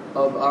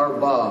of our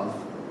bhav?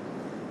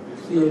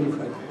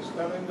 It's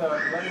telling that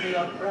when we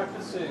are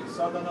practicing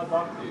sadhana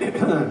bhakti,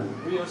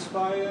 we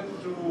aspire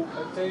to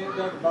attain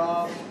that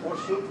bhav, or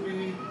should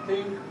we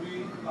think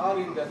we are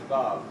in that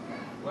bhav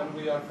when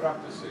we are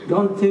practicing?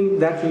 Don't think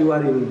that you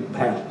are in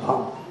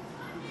bhav,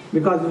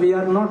 because we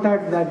are not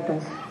at that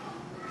time.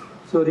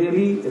 So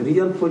really,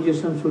 real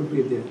position should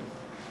be there.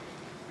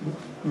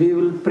 We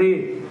will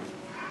pray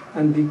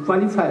and be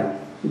qualified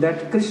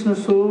that Krishna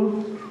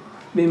should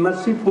be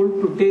merciful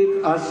to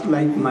take us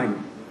like mine.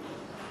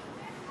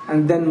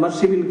 And then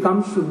mercy will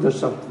come, Shuddha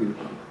Sat will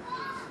come.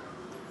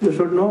 You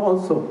should know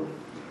also,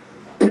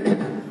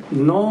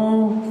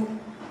 no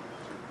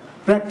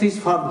practice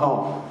for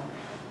bhav,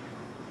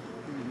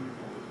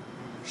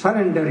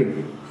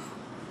 surrendering,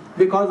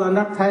 because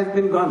anartha has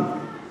been gone.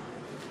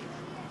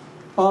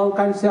 All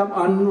kinds of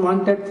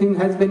unwanted thing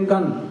has been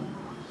gone.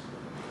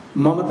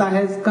 Mamata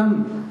has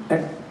come,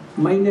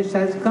 minus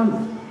has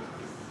come.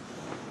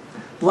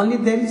 Only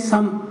there is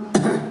some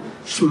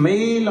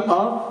smell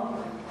of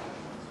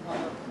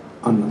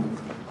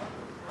anartha.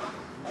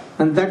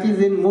 And that is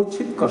in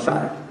Murchit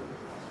Kosaya.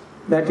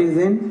 That is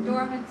in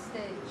Dormant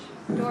stage.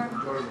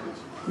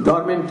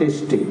 dormant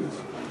stage.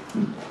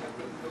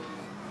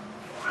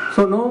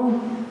 So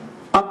no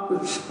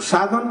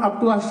sadhan up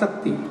to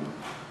asakti.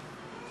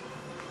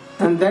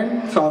 And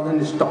then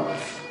sadhan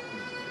stops.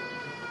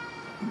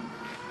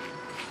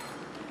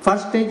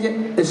 First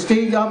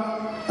stage of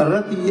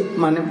rati,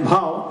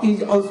 bhav,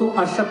 is also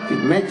asakti,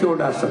 matured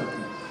asakti.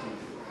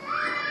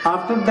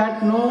 After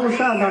that, no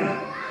sadhan,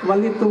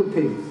 only two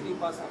things.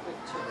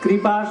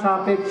 Kripa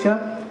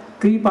sapeksha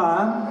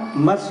Kripa,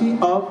 mercy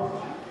of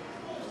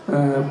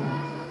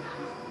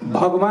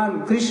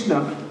Bhagavan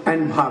Krishna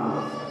and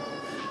Bhagavad.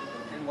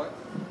 And what?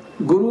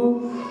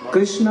 Guru,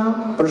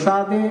 Krishna,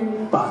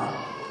 Prasade, Pa.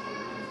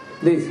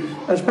 This,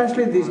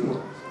 especially this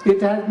one.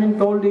 It has been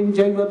told in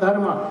Jaiva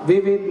Dharma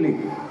vividly.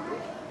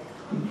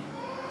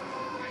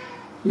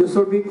 You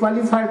should be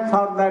qualified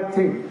for that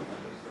thing.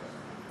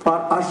 For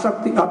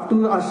Asakti, up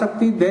to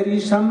Asakti, there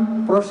is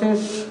some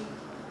process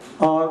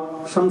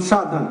or some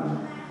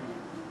sadhana.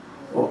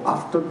 Oh,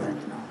 after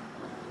that now.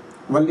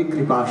 Valli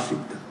Kripa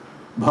Siddha.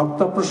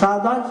 Bhakta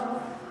Prasadas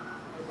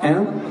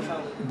and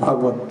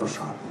Bhagavad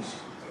Prasadas.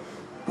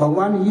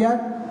 Bhagavan here,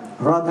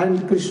 Radha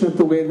and Krishna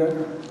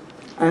together,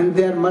 and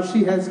their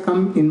mercy has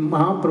come in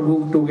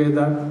Mahaprabhu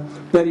together,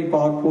 very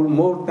powerful,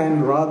 more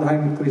than Radha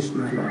and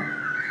Krishna.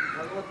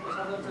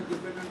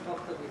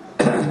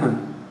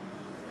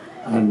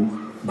 And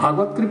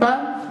Bhagavad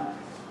Kripa,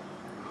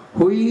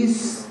 who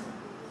is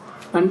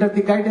under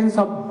the guidance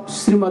of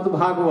Srimad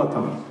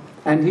Bhagavatam,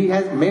 and he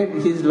has made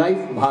his life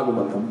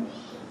Bhagavatam.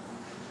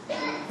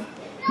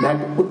 That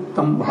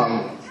Uttam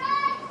Bhagavatam.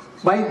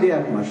 By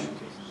their mercy.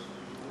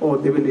 Oh,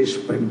 they will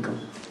sprinkle.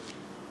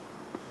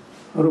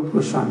 Rupa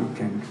Goswami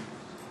can do.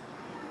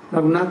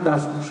 Raghunath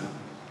Das Goswami.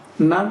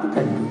 Narada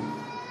can do.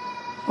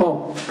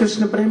 Oh,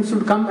 Krishna Prem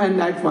should come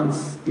and at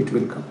once it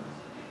will come.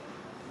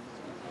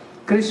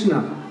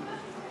 Krishna,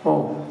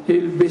 oh, he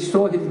will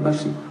bestow his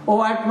mercy.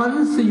 Oh, at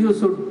once you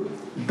should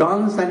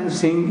dance and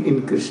sing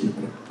in Krishna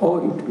Prem. Oh,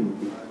 it will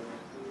be.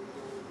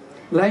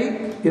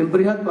 Like in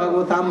Brihad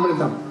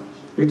Bhagavatamritam,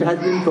 it has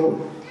been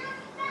told.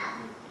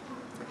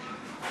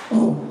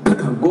 Oh,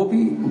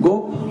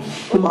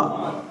 Gop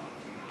Kumar.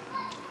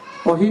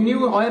 Oh, he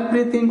knew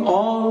everything,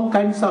 all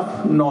kinds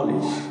of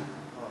knowledge.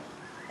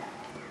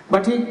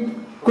 But he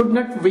could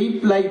not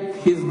weep like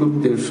his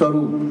Gurudev,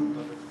 Swarup.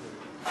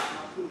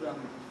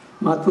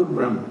 Mathur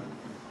Brahma.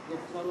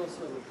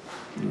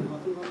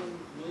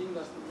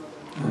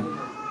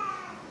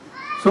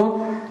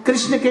 So,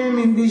 Krishna came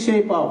in the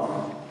shape of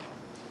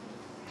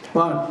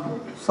what?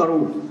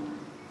 Swarup.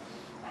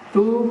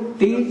 To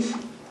teach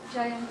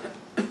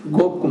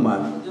Gop Kumar,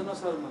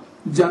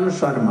 Jan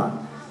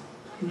Sharma.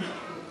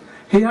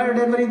 He heard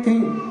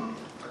everything.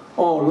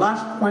 Oh,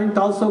 last point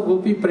also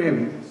Gopi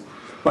Prem,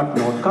 but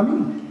not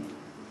coming.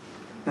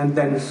 And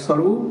then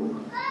Swarup,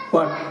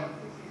 what?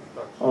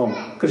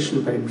 Oh,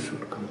 Krishna Prem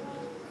should come.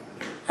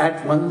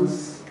 At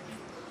once,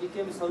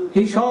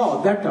 he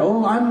saw that,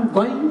 oh, I'm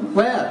going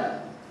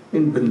where?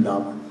 In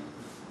Vrindavan.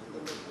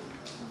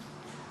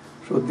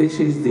 So this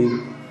is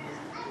the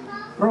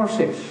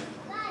process.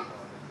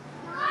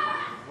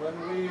 When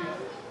we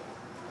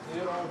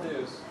hear all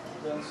this,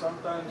 then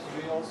sometimes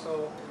we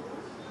also...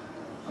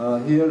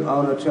 Here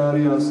our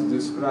acharyas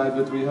describe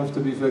that we have to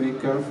be very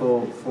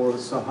careful for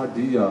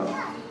sahadiya.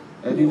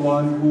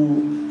 Anyone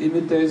who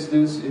imitates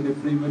this in a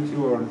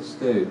premature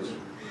stage.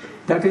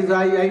 That is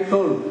why I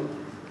told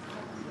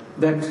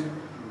that,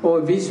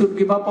 oh, we should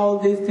give up all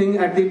these things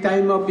at the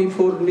time of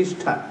before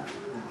Nishtha.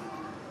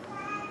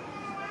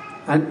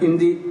 And in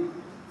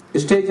the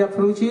stage of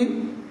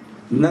Ruchi,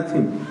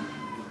 nothing.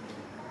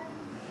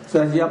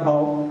 Sahja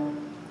Bhav,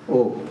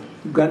 oh,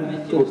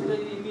 Gan total.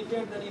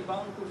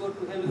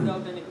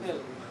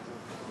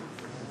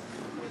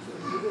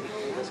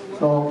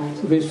 So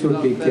we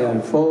should be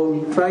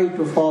careful, try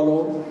to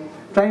follow,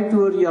 try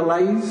to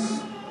realize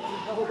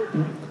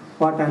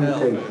what I am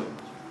saying.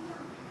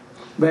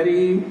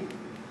 Very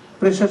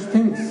precious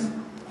things.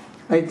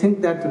 I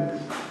think that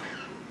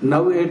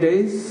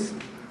nowadays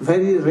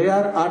very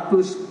rare are to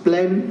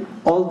explain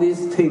all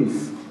these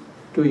things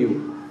to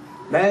you.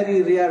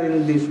 Very rare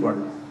in this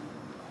world.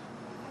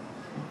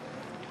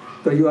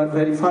 So you are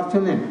very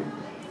fortunate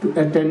to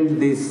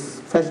attend this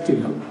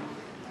festival.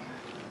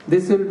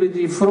 This will be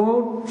the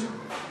fruit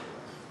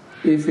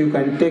if you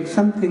can take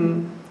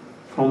something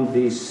from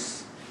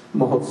this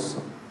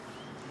Mahotsav.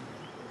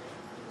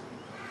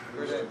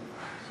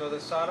 So the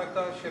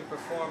sadhaka should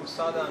perform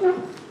sadhana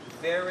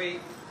very,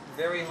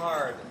 very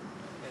hard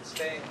and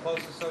stay in close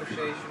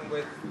association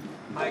with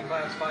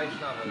high-class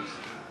Vaishnavas,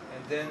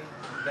 and then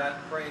that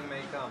praying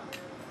may come.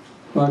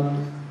 But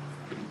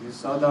The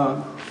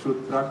sadhaka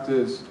should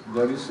practice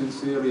very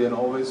sincerely and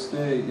always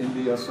stay in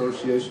the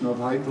association of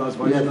high-class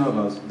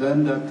Vaishnavas. Yes.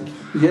 Then that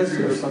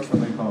sattva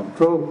may come.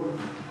 True,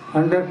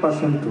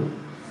 100% true.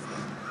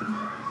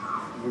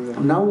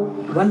 Now,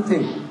 one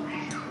thing.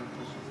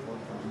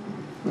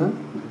 Huh?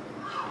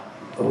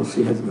 Oh,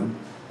 she has gone.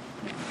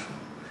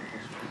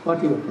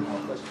 What you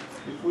want?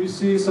 If we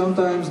see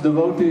sometimes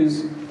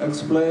devotees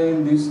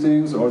explain these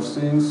things or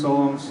sing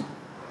songs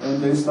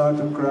and they start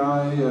to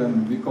cry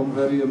and become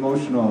very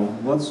emotional,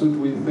 what should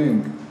we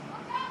think?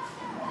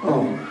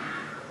 Oh,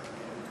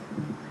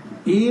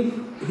 if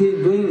he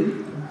is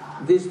doing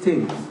these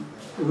things,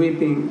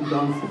 weeping,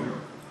 dancing,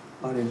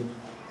 or anything,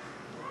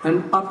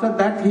 and after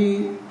that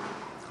he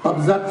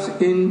observes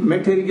in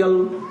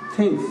material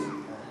things,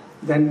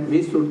 then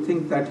we should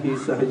think that he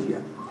is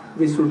sahajya.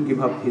 We should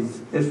give up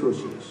his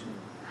association.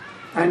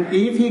 And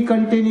if he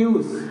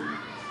continues,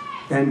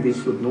 then we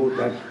should know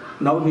that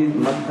Now he is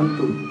Madhyam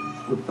to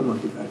Uttam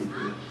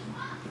Adhikari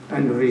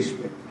and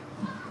respect.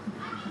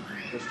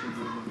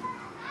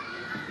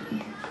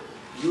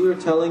 You are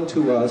telling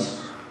to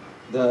us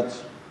that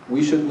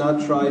we should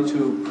not try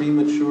to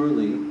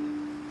prematurely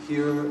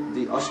hear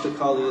the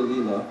Ashtakaliya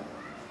Leela,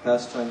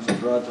 pastimes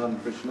of Radha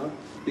and Krishna,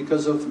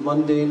 because of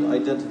mundane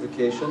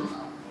identification.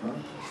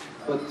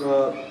 But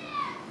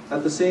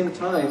at the same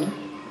time,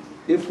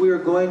 if we are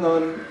going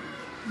on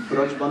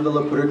Braj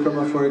Mandala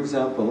Parikrama, for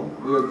example,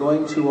 we are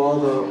going to all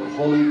the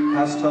holy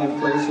pastime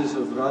places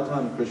of Radha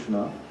and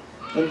Krishna,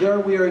 and there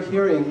we are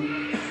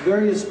hearing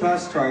various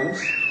pastimes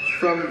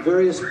from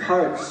various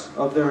parts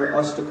of their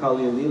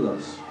Ashtakaliya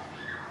Leelas.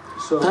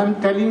 So I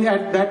am telling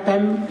at that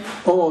time,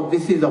 oh,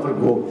 this is our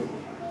goal.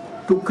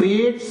 To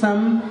create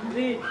some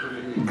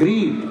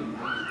greed,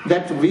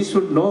 that we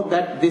should know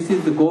that this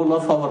is the goal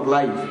of our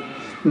life,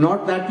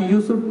 not that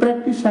you should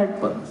practice at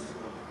first.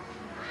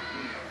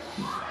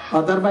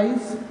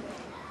 Otherwise,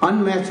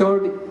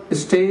 unmatured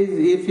stage,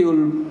 if you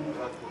will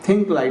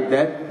think like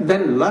that,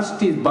 then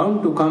lust is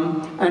bound to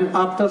come, and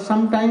after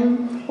some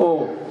time,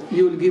 oh,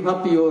 you will give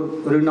up your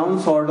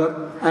renounce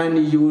order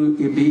and you will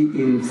be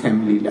in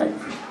family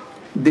life.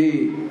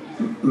 The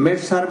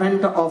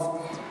maidservant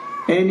of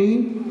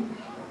any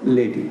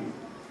lady,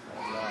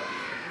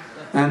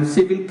 and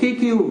she will kick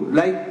you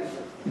like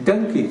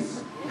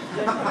donkeys.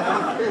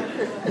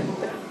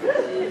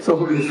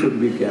 So you should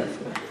be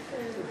careful.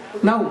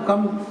 Now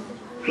come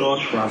to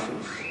our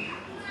classes.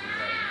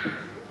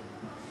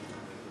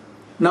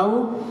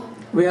 Now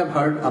we have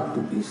heard up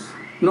to this.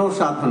 No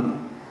sadhana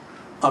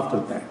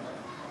after that.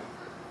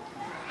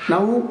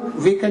 Now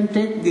we can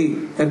take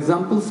the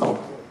examples of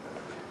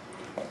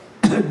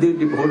the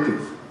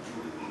devotees.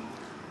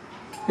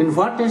 In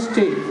what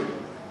stage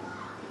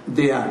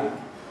they are.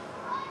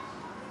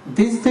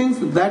 These things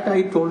that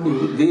I told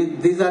you,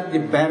 these are the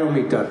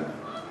barometer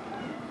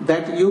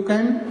that you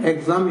can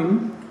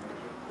examine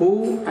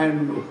who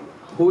and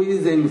who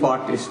is in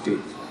what stage.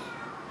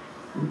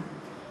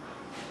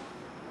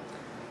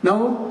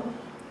 Now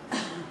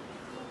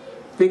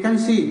we can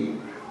see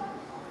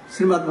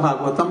Srimad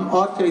Bhagavatam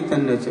or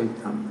Chaitanya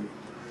Charitamrita.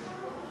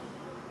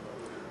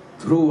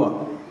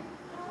 Dhruva,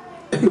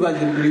 he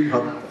was really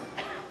bhakta.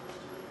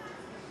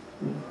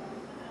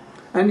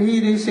 And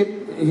he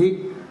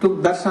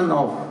took darshan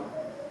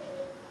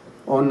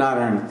of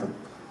Narayan.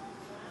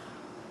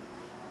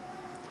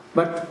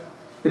 But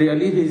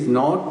really he is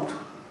not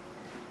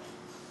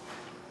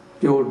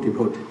pure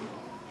devotee.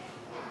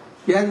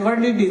 He has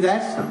worldly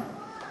desires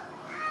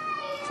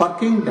for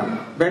kingdom,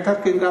 better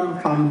kingdom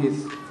from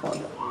his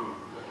father.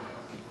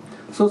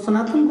 So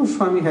Sanatana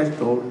Goswami has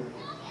told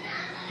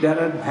there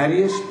are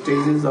various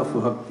stages of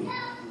bhakti,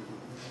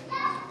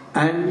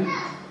 and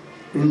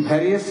in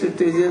various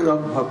stages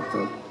of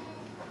bhakti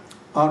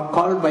are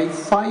called by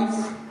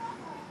 5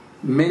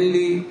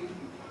 mainly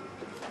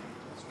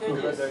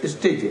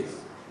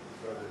stages.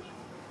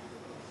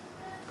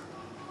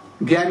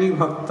 Jnani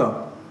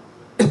Bhakta,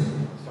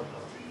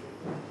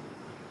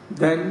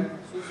 then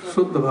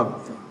Shuddha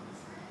Bhakta,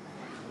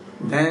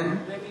 then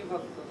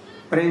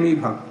Premi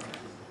Bhakta,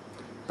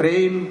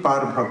 Prem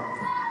Par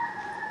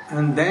Bhakta,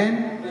 and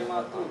then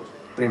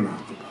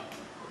Prematur.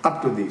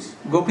 Up to this.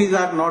 Gopis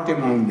are not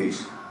among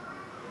these.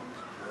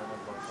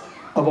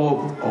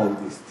 Above all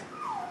these things.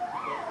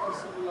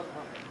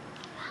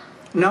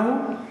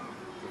 Now,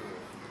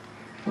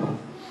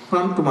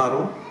 from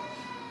tomorrow,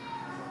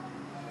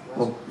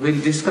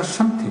 we'll discuss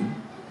something.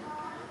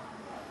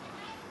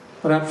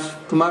 Perhaps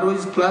tomorrow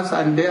is class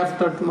and day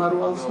after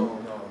tomorrow also?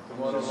 No.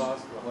 Tomorrow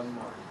last one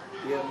more.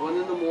 We have one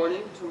in the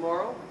morning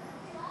tomorrow.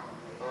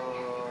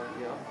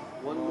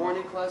 One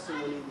morning class and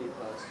one evening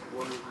class.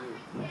 One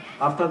review.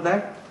 After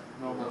that?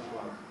 No more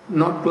class.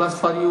 Not class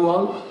for you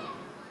all?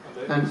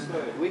 And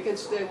we can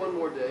stay one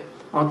more day.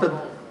 after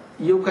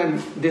you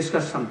can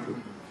discuss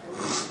something.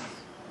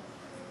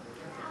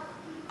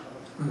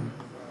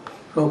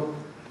 So,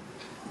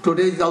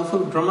 today is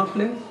also drama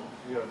play?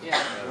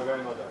 Yes.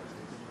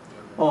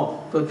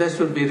 Oh, so that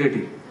should be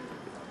ready.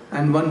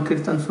 And one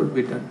kirtan should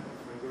be done.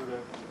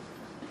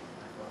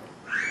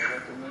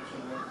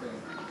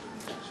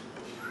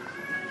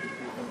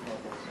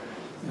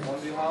 On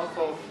behalf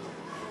of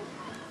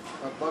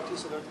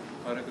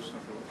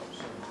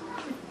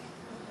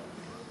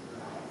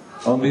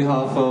On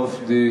behalf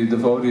of the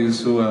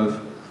devotees who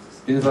have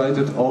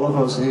invited all of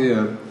us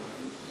here,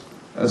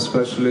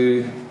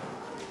 especially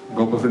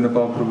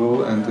Gopavrinapa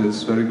Prabhu and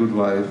his very good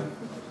wife,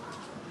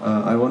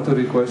 I want to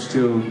request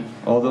you,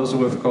 all those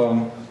who have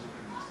come,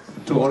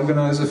 to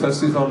organize a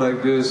festival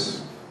like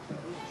this.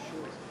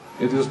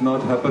 It is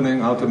not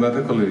happening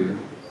automatically.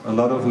 A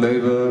lot of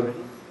labor,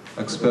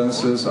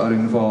 expenses are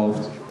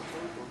involved.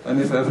 And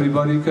if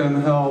everybody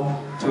can help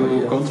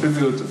to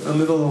contribute a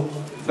little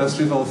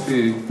festival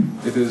fee,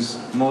 it is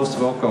most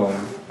welcome,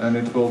 and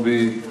it will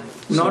be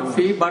Not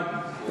fee, but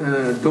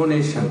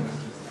donation.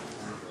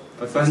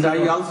 And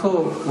I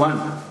also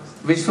want,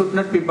 we should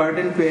not be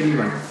burdened to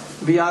anyone.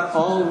 We are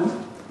all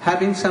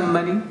having some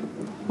money.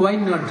 Why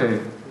not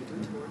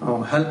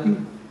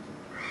helping?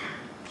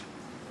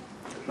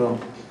 So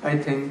I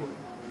think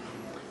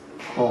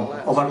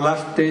our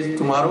last day is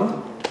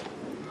tomorrow.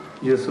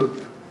 You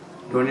should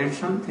donate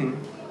something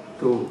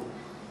to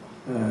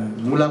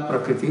Mula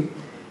Prakriti,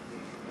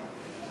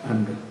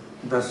 and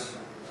that's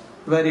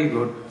very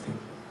good thing.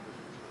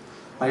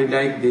 I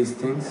like these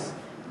things.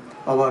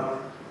 Our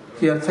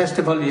here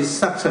festival is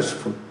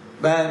successful,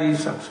 very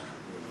successful.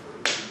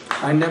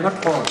 I never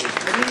thought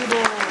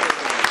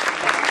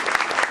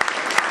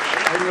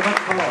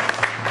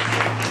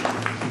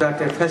that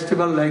a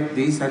festival like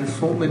this and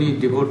so many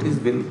devotees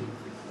will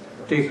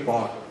take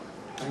part.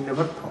 I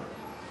never thought.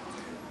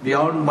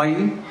 Beyond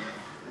my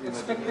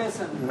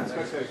expectation.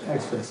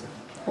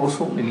 Oh,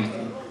 so many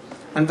things.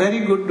 And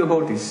very good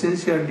devotees,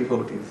 sincere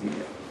devotees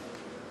here.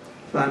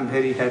 So I am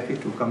very happy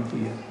to come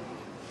here.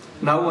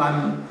 Now I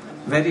am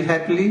very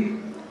happily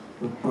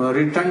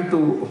returned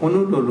to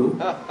Honolulu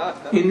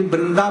in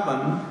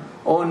Vrindavan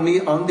on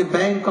the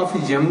bank of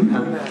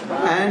Jamuna,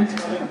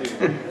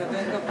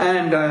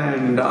 and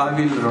I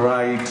will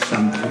write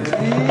something.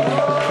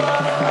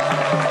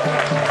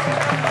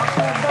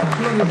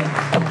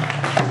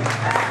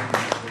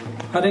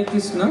 Hare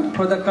Krishna,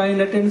 for the kind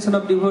attention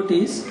of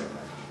devotees.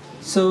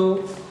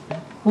 So,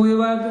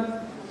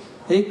 whoever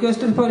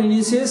requested for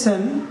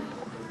initiation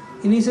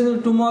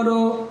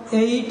tomorrow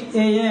 8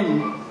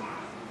 a.m.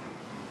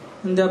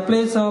 in the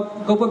place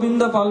of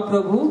Gopavinda Pal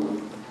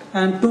Prabhu,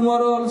 and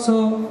tomorrow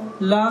also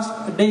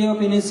last day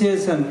of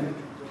initiation.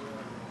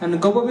 And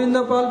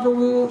Gopavinda Pal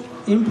Prabhu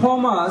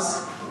inform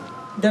us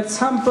that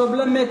some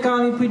problem may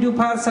come if we do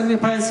fire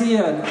sacrifice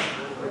here.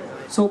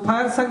 So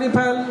fire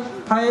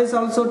sacrifice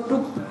also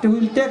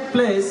will take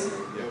place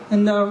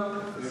in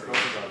the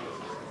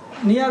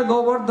near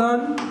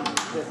Govardhan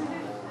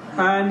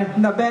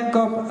and the bank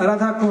of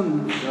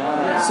Radhakund.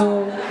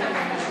 So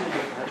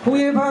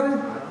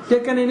whoever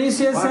taken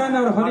initiation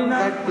or Harina,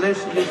 that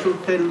place you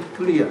should tell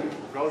clear.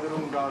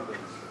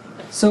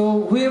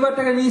 So whoever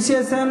taken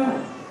initiation,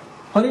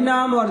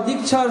 Harinam or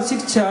Diksha or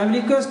Shiksha, I am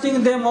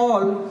requesting them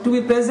all to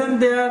be present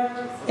there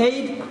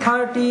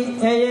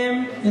 8:30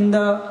 a.m. in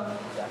the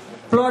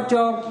plot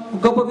of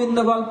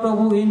Gopavinda Bal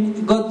Prabhu in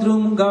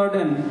Godrum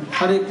Garden.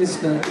 Hare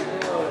Krishna.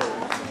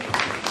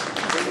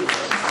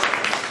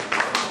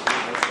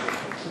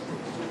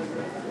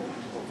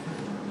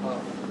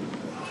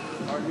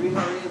 Do we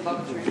hurry about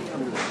the tree?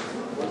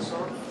 One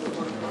song?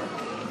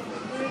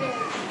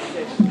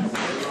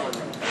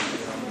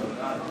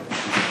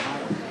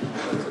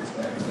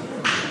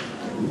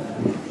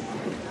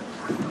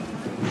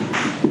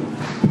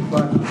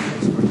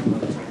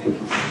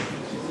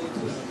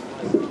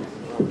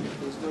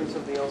 He's doing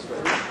something else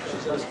right now.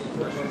 She's asking a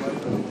question.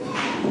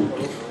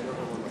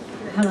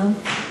 Hello.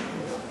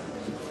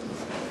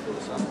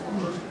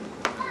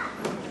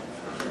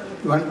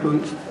 You want to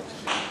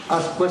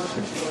ask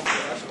questions?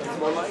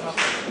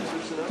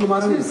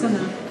 Tomorrow.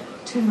 Susana,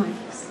 2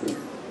 mics.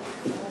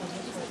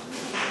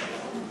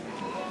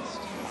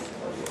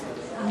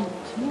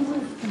 Can you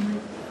move the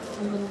mic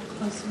a little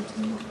closer to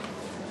me?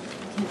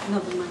 No,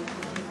 the mic.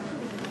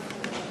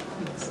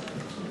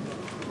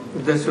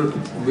 They should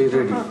be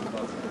ready.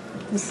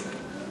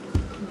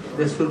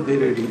 They should be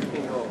ready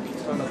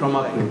from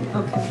up here.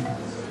 Okay.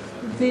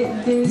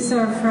 These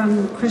are from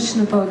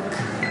Krishna book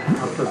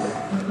After that.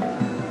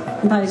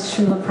 by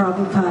Srila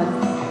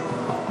Prabhupada.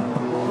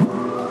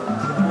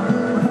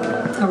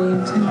 Are we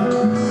in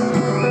time?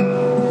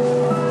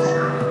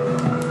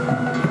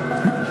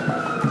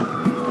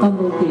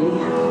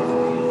 Bumblebee.